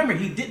end. Because remember,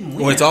 he didn't win.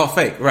 Well, it's all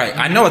fake, right?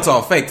 I know it's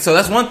all fake. So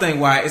that's one thing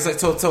why it's like.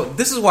 So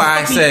this is why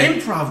I The say,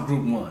 improv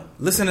group won.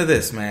 listen to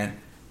this, man.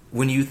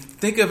 When you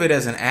think of it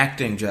as an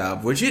acting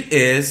job, which it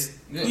is,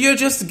 you're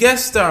just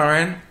guest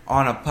starring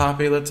on a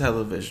popular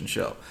television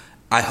show.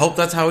 I hope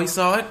that's how he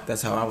saw it.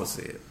 That's how I would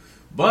see it.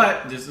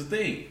 But this is the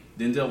thing.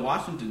 Denzel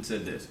Washington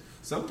said this.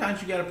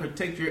 Sometimes you got to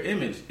protect your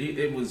image.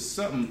 It was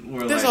something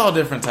where There's like, all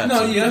different types.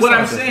 No, of yeah, what all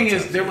I'm saying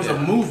different is there was types,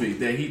 a movie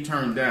that he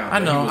turned down. I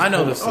that know- he was I know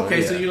poor. the story,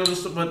 Okay, so yeah. you know the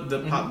story, but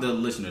the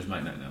listeners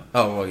might not know.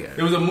 Oh well, yeah.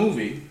 It was a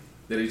movie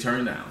that he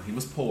turned down. He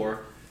was poor.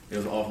 It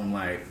was offering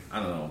like I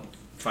don't know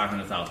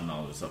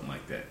 $500,000 or something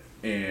like that.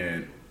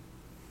 And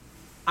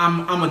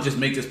I'm gonna just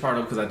make this part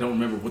up because I don't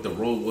remember what the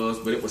role was,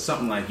 but it was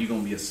something like you're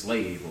gonna be a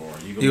slave or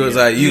you. He was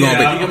like, "You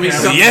Yeah, gonna be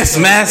okay, I yes,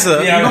 massa. Yeah,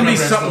 I You're gonna be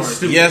remember that something story.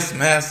 stupid." Yes,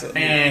 massa."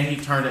 And he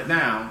turned it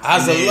down. I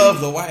And then- love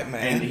the white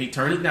man. And he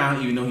turned it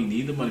down, even though he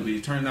needed the money. But he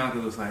turned it down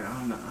because it was like,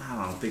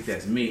 I don't think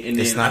that's me. And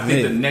then It's not I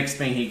think me. the next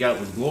thing he got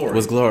was Glory.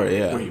 Was Glory,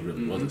 yeah. Where he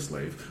really was a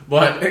slave.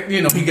 But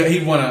you know, he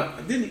won a.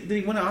 Did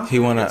he win an Oscar? He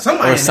won a-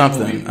 somebody or in that something.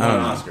 movie I won don't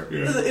an know. Oscar.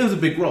 It was a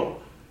big role.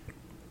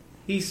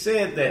 He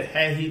said that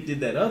had he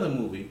did that other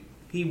movie,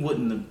 he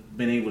wouldn't have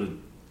been able to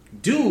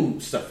do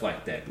stuff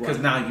like that because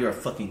now you're a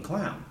fucking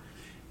clown.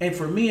 And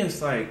for me,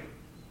 it's like,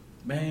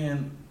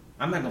 man,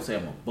 I'm not gonna say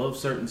I'm above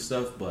certain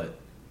stuff, but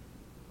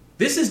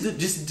this is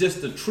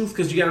just the truth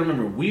because you got to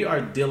remember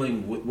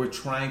we're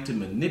trying to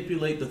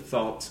manipulate the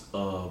thoughts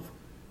of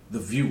the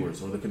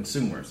viewers or the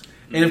consumers.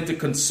 And if the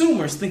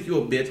consumers think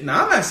you're a bitch,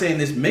 now I'm not saying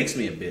this makes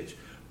me a bitch,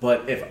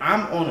 but if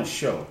I'm on a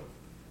show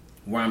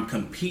where I'm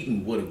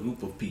competing with a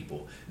group of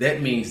people,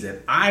 that means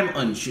that I'm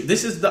unsure.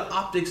 This is the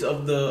optics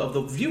of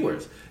the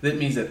viewers. That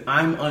means that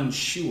I'm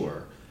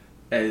unsure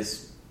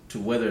as to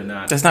whether or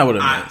not That's not what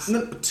it means.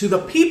 No, to the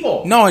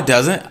people. No, it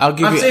doesn't. I'll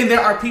give I'm you. saying there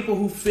are people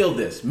who feel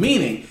this.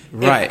 Meaning,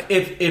 Right.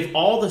 If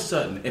all of a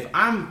sudden, if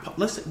I'm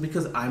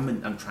because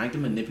I'm trying to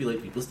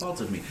manipulate people's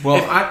thoughts of me. Well,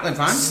 if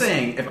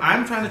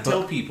I'm trying to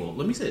tell people,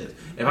 let me say this: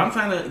 if I'm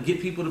trying to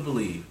get people to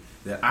believe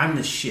that I'm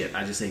the shit,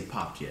 I just ain't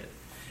popped yet.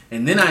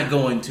 And then I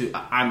go into,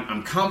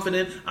 I'm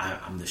confident,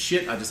 I'm the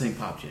shit, I just ain't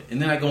popped yet.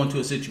 And then I go into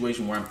a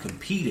situation where I'm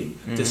competing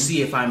to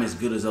see if I'm as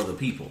good as other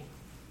people.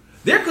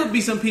 There could be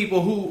some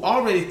people who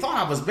already thought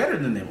I was better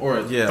than them, or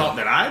thought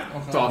that I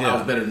thought I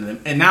was better than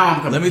them, and now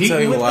I'm competing. Let me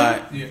tell you with why.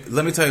 them. Yeah.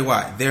 Let me tell you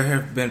why. There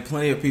have been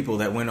plenty of people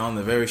that went on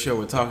the very show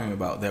we're talking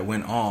about that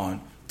went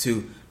on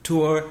to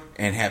tour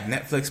and have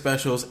Netflix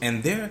specials,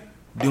 and they're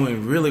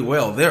doing really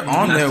well. They're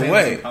on not their saying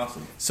way. it's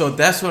impossible.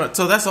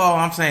 So that's all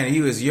I'm saying to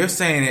you is you're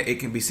saying it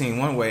can be seen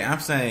one way. I'm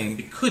saying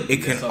It could be,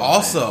 It can that's all I'm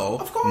also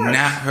saying. Of course.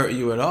 not hurt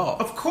you at all.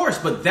 Of course,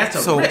 but that's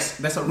a So risk.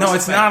 That's a risk. no,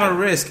 it's not a factor.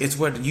 risk. It's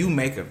what you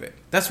make of it.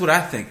 That's what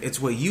I think. It's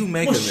what you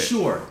make Well, of it.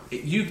 sure.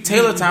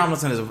 Taylor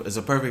Tomlinson is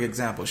a perfect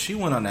example. She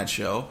went on that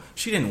show.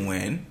 She didn't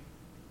win.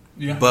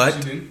 Yeah,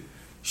 But- she did.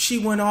 She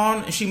went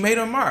on and she made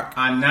her mark.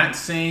 I'm not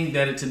saying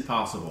that it's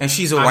impossible. And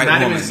she's a I'm white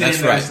not woman. Even saying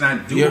That's that right. It's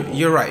not You're- doable.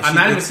 you're right. I'm She-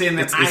 not even it's- saying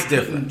that it's I couldn't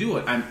different. do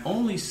it. I'm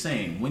only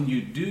saying when you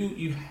do,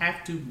 you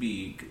have to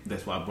be.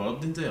 That's why I brought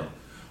up Denzel.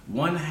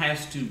 One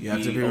has to be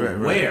have to be aware,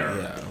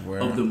 aware.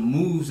 of the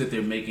moves that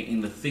they're making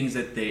and the things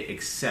that they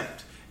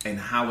accept and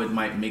how it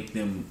might make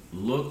them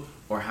look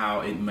or how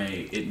it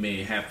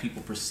may have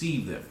people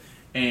perceive them.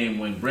 And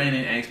when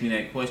Brandon asked me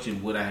that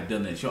question, would I have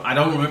done that show? I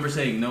don't remember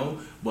saying no,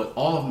 but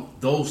all of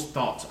those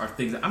thoughts are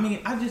things.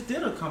 I just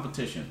did a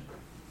competition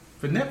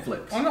for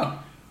Netflix. Oh no.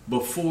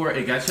 Before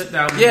it got shut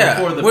down. Yeah.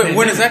 Before the When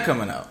pandemic. is that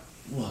coming out?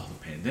 Well,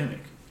 the pandemic.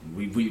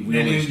 We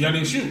Y'all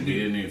didn't shoot. We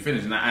didn't even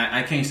finish. And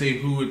I can't say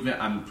who.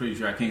 I'm pretty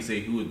sure I can't say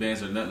who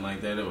advanced or nothing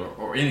like that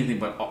or anything.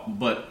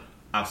 But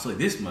I'll say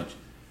this much: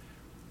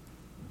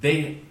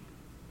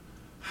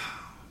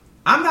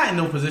 I'm not in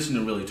no position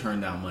to really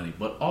turn down money,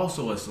 but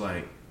also it's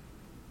like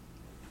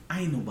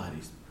I ain't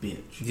nobody's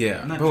bitch.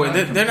 Yeah, I'm not but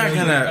trying to they're not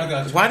compare. I gonna.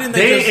 got you. Why didn't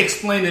They they?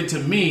 explained it to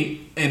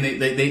me, and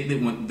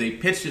when they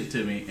pitched it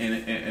to me,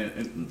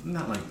 and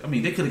not like I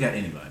mean they could have got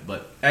anybody,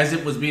 but as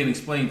it was being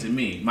explained to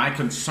me, my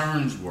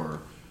concerns were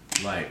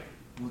like,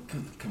 well,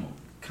 come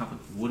on,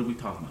 what are we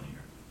talking about here?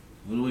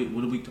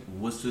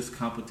 What's this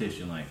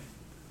competition like?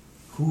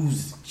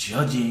 Who's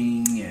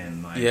judging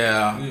and like?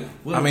 Yeah,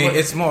 Yeah. I mean,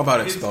 it's more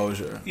about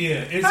exposure. Yeah,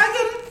 it's, I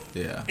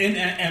get it.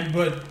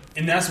 Yeah,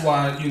 and that's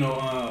why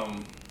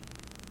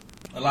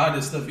a lot of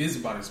this stuff is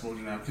about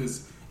exposure now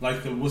because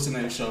like the what's the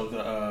name show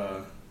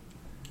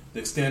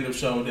the stand up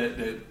show that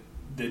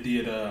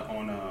did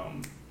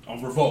on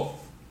Revolt,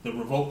 the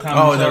Revolt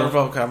comedy show. The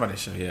Revolt comedy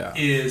show. Yeah,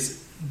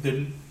 is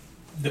the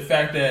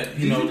fact that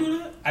Did you do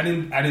that? I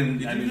didn't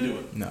do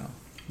it. no.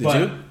 Did But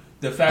you?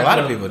 The fact A lot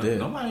of that- people did.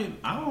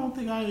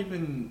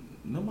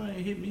 Nobody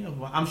hit me up.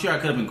 I'm sure I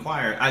could have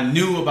inquired. I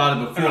knew about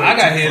it before. I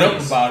got it hit took up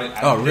place. about it.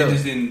 Oh, really? I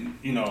just didn't,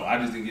 I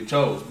just didn't get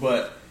chose.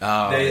 But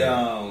Oh, they,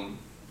 yeah.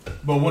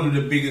 but one of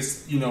the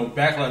biggest,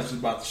 backlashes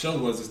about the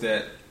show is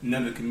that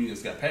none of the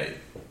comedians got paid.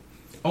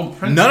 On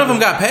principle, None of them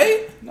got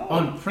paid. No.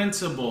 On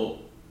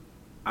principle,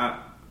 I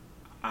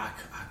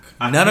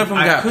None of them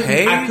got couldn't-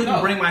 paid? I couldn't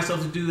No. bring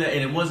myself to do that,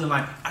 and it wasn't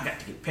like I got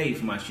to get paid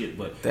for my shit.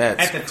 But That's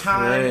at the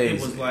time, it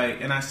was crazy.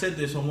 like, and I said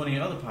this on one of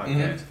your other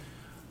podcasts.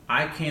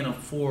 I can't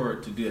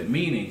afford to do that.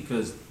 Meaning,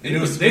 because And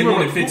they were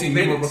only 15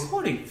 They were minutes.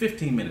 recording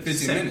 15 minutes.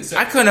 15 set. minutes.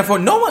 I couldn't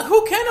afford. No one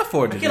who can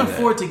afford to I can't do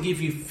afford to give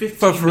you 15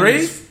 For free?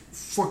 minutes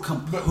for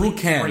complete Who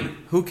can? free.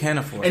 Who can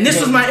afford? And this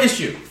was my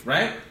issue,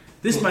 right?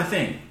 This is my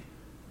thing.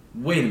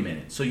 Wait a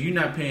minute. So you're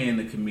not paying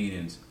the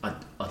comedians a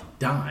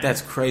dime?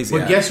 That's crazy.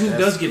 But guess who That's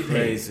does get paid?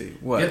 Crazy.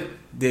 What? Guess-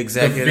 The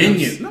executives.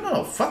 The venue.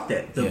 No, fuck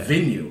that. The Yeah.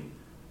 venue.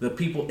 The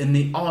people in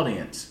the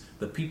audience.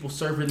 The people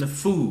serving the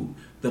food.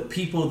 The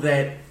people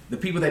that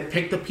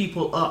pick the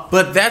people up.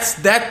 But that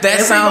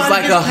Everybody sounds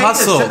like gets a paid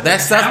hustle.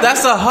 except the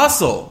That's a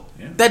hustle.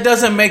 Yeah. That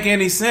doesn't make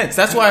any sense.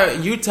 That's why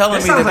you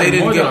telling me that they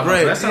didn't more than a get hustle.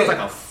 break. That sounds Yeah. like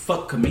a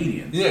fuck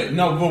comedian. Yeah,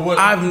 no, but what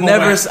I've but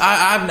never. what-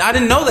 I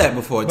didn't know that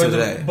before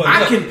today. but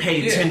I look, can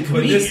pay 10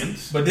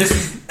 comedians. But this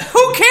is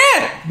Who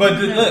can?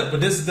 look, but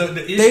this is the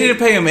issue. They didn't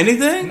pay him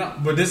anything. No,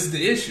 but this is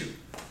the issue.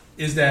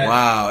 Is that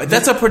Wow,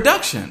 that's a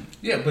production.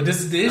 Yeah, but this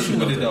is the issue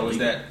with it though. Is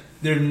that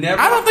they're never.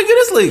 I don't think it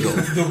is legal.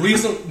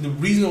 The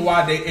reason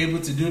why they're able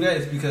to do that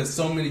is because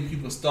so many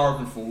people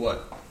starving for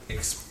what?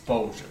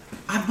 Exposure.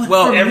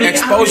 Well,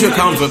 exposure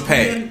comes with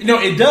pay. No,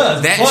 it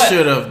does. That but-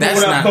 should've- but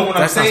that's what not- But what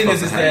I'm that's not saying is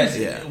supposed to that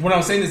happen. Yeah. what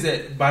I'm saying is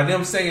that by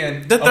them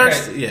saying The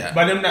thirst- yeah.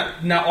 by them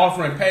not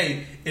offering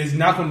pay is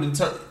not going to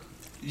deter.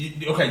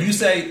 You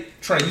say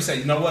Trey. You say,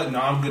 you know what? No,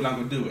 I'm good. I'm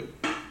going to do it.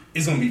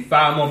 It's going to be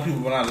 5 more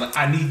people, but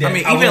I need that. I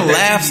mean, want even that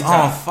laughs TV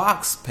on time.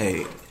 Fox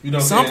paid You know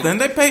what I'm something.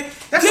 They pay.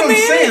 That's give what I'm me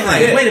saying. Like,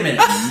 anything. wait a minute.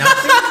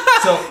 Nothing?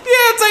 So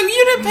Yeah, it's like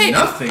you didn't pay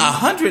Nothing.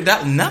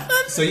 $100.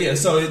 Nothing.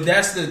 so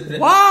that's the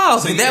Wow,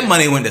 So see, yeah. that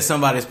money went to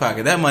somebody's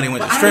pocket. That money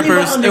went to But I don't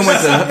even strippers.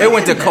 It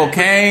went to understand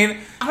cocaine.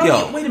 I don't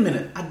Yo, wait a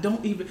minute. I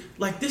don't even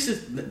like this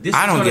is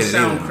I don't gonna get it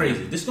sound either.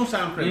 crazy. This is gonna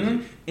sound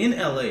crazy. In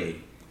LA, a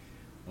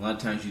lot of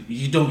times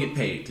you don't get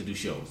paid to do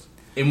shows.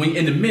 And when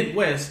in the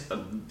Midwest,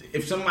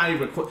 if somebody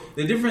record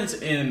the difference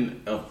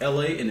of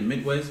LA and the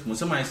Midwest, when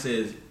somebody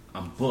says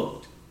I'm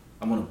booked,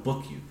 I'm gonna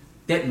book you,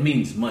 that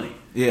means money.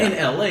 Yeah.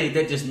 In LA,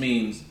 that just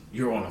means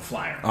you're on a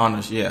flyer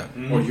honest, yeah,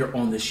 or you're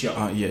on the show.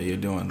 yeah, you're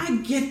doing. I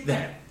get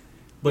that.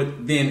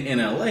 But then in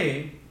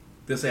LA,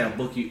 they'll say I'll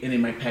book you and they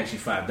might pass you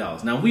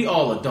 $5. Now we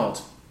all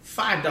adults,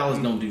 $5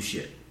 don't do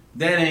shit.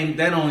 That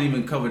don't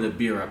even cover the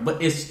beer up.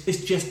 But it's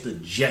just a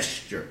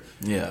gesture.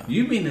 Yeah.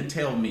 You mean to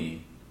tell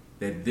me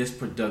that this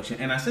production,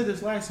 and I said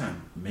this last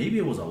time, maybe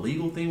it was a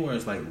legal thing where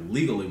it's like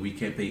legally we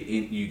can't pay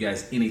you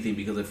guys anything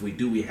because if we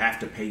do, we have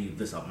to pay you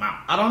this amount.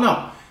 I don't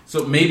know.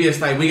 So maybe it's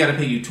like we got to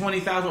pay you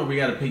 $20,000 or we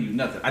got to pay you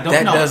nothing. I don't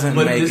That know. doesn't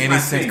But make this is any my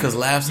sense thing. because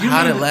laughs. You How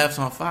mean did to- laughs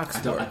on Fox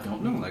I work?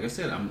 don't know. Like I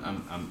said,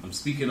 I'm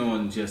speaking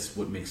on just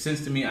what makes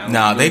sense to me. I don't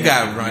No, know they that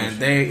got run.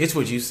 information. It's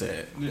what you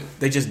said. Yeah.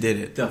 They just did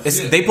it. The-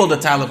 It's, yeah. They pulled a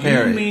Tyler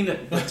Perry. You mean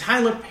that, but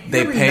Tyler Perry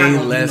They not pay gonna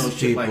do less no shit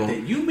people. Like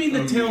that. You mean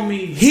to tell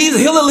me?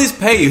 He'll at least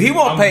pay you. He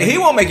won't pay. He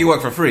won't make you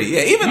work for free.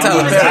 Yeah, even You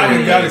Tyler mean to Perry. tell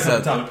me- I got it So-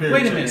 from Tyler Perry.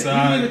 Wait a minute. So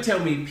You mean to tell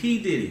me P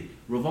Diddy,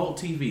 Revolt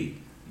TV,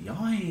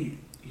 y'all ain't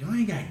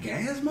got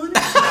gas money?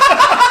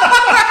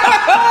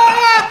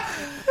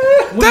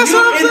 That's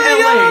what I'm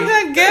saying. Y'all don't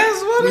got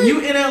gas money. When you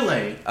in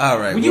LA, All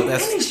right, when well, you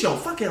that's- any show,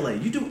 fuck LA,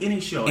 you do any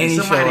show, Any and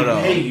show somebody at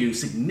all. pay you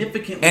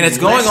significantly, And it's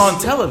going less-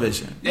 on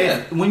television.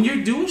 Yeah. When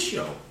you do a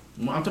show,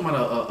 I'm talking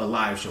about a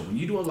live show. When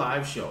you do a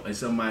live show and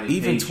somebody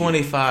Even pays you-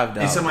 $25.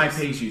 and somebody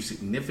pays you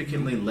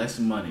significantly less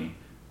money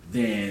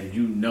than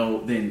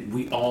then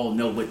we all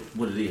know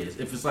what it is.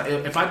 If it's like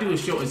if I do a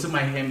show and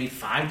somebody hand me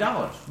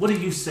 $5, what do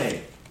you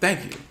say? Thank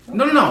you.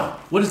 No.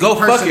 What does Go the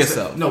person fuck say?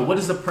 yourself. No, what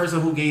does the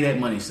person who gave that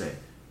money say?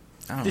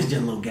 I don't This know.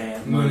 just a little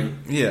gas money.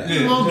 Yeah.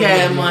 Just a little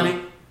gas money.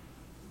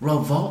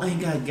 Revolt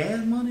ain't got gas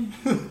money.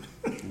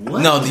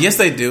 What? No, yes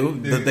they do.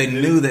 But they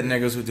knew that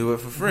niggas would do it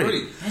for free.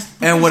 Free.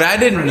 And what I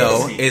didn't Crazy.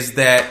 know is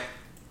that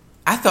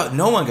I thought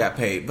no one got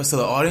paid, but so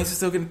the audience is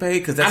still getting paid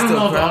because that's I don't still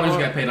know if the crowd audience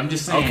work? got paid. I'm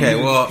just saying. Okay,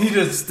 well, he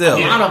just still.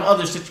 A lot of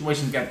other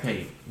situations got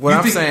paid. What You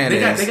I'm think saying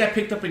they is- got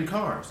picked up in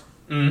cars.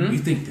 Mm-hmm. You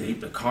think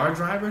the car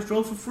drivers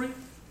drove for free?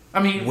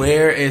 I mean,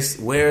 where is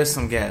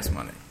some gas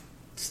money?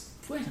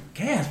 where's the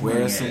gas? Where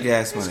money is some at?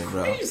 gas That's money,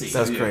 bro? crazy.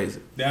 That's Yeah. crazy.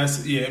 That's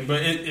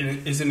but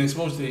it's an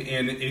exposure thing,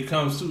 and it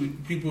comes to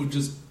people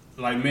just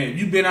like, man,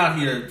 you've been out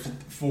here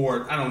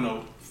for I don't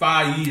know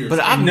 5 years, But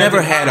I've and never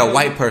nothing had a happened.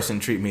 white person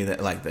treat me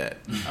like that.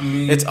 I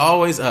mean, It's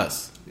always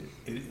us.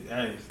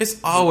 hey, It's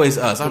always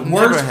us. I've the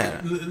never worst. had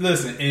it.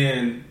 Listen,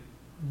 and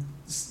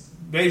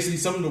basically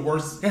some of the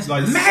worst. That's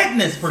like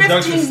madness.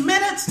 production- 15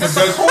 minutes. That's a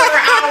production- quarter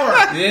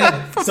hour.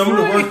 Yeah, some of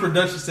the worst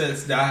production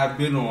sets that I have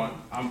been on.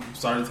 I'm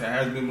sorry to say,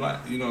 has been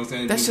black. You know what I'm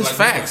saying? That's Been just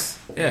black facts.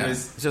 people. Yeah, And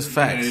it's just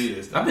facts. yeah, it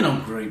is. I've been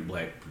on great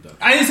black production.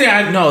 I didn't say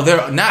I. No,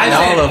 they're not I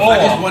all said of all.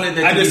 I just wanted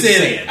that I to just be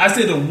said. said. I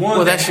said the ones Well,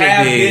 that that should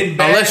have be- been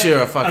bad, unless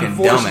you're a fucking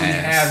unfortunately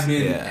dumbass. have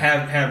been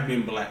Yeah. have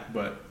been black,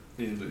 but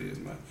it is what it is,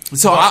 man.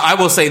 So I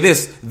will say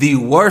this: the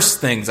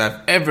worst things I've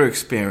ever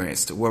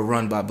experienced were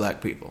run by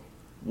black people.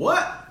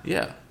 What?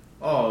 Yeah.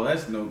 Oh,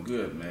 that's no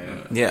good,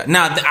 man. Yeah.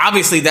 Now,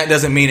 obviously, that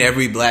doesn't mean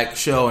every black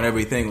show and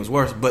everything was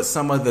worse, but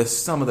some of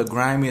the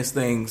grimiest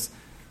things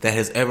that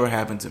has ever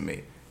happened to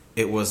me,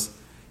 it was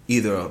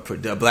either a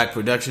black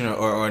production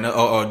or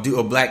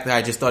a black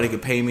guy just thought he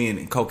could pay me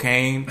in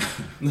cocaine.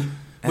 But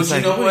It's you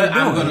like, know what?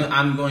 are you doing?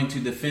 I'm going to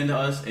defend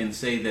us and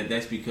say that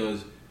that's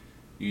because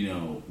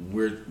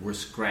we're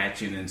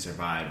scratching and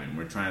surviving.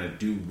 We're trying to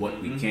do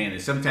what we can,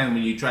 and sometimes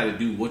when you try to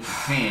do what you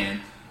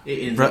can,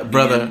 it ends up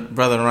brother being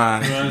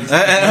Ryan. He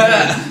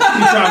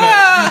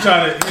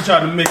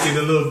trying to make it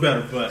a little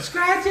better, but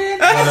scratching.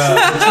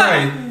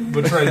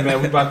 but Trey,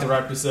 man, we about to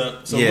wrap this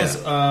up. So, Yeah.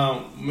 what's,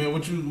 man,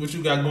 what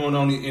you got going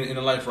on in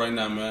the life right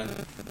now, man?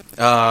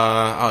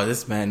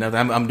 This man,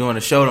 nothing. I'm doing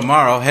a show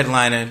tomorrow,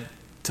 headlining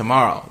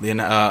tomorrow in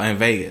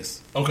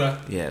Vegas. Okay,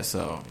 Yeah,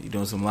 so you're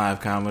doing some live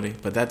comedy,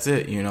 but that's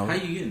it. You know. How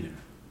you getting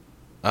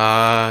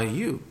there?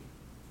 You.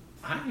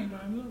 I ain't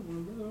going to look.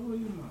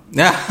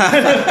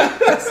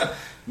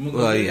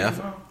 Well,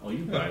 yeah. Oh,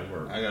 you probably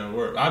work. I gotta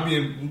work.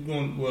 I'm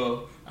going.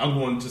 Well, I'm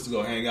going just to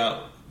go hang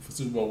out for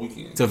Super Bowl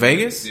weekend. To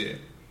Vegas? Yeah.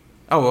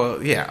 Oh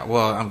well, yeah.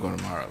 Well, I'm going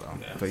tomorrow though.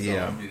 But so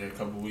yeah, I'll be there a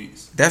couple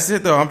weeks. that's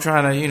it though. I'm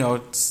trying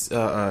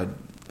to,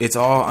 it's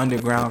all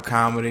underground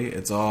comedy.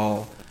 It's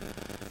all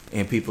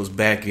in people's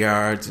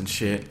backyards and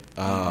shit.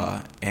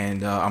 I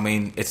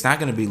mean, it's not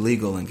going to be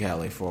legal in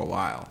Cali for a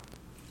while.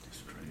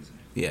 That's crazy.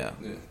 Yeah.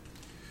 Yeah.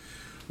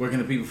 Where can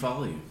the people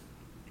follow you?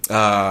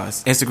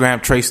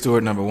 Instagram Trey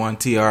Stewart #1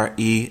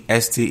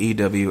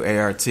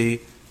 TRESTEWART,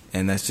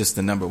 and that's just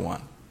the number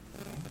 1.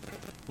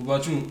 What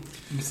about you,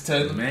 Mr.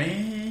 Taylor?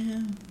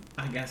 Man,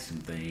 I got some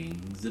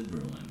things a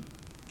brewing.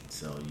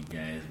 So you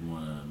guys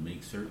want to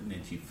make certain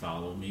that you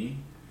follow me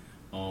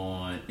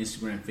on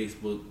Instagram,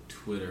 Facebook,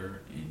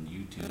 Twitter, and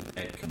YouTube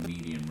at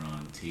Comedian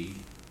Ron T.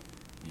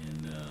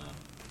 And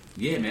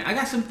yeah, man, I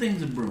got some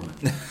things a brewing.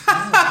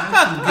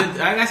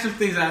 I got some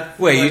things I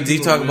feel Wait, like do you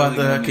people talk about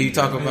really the? wanna Can you hear.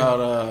 talk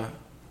about?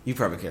 You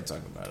probably can't talk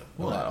about it.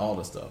 What? About all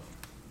the stuff.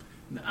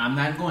 I'm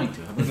not going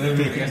to. How about that?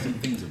 I got some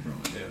things a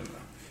brewing. Yeah, man.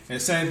 And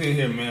same thing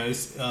here, man.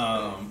 It's,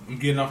 I'm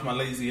getting off my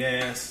lazy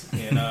ass,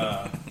 and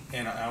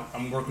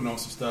I'm working on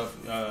some stuff.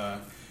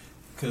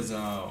 Because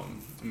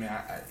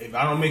if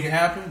I don't make it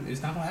happen,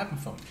 it's not gonna happen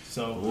for me.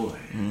 So, Boy.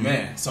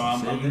 man, so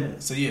Said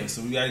that.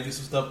 so we gotta get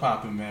some stuff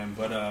popping, man.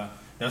 But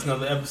that's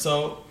another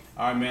episode.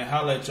 All right, man.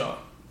 Holla at y'all.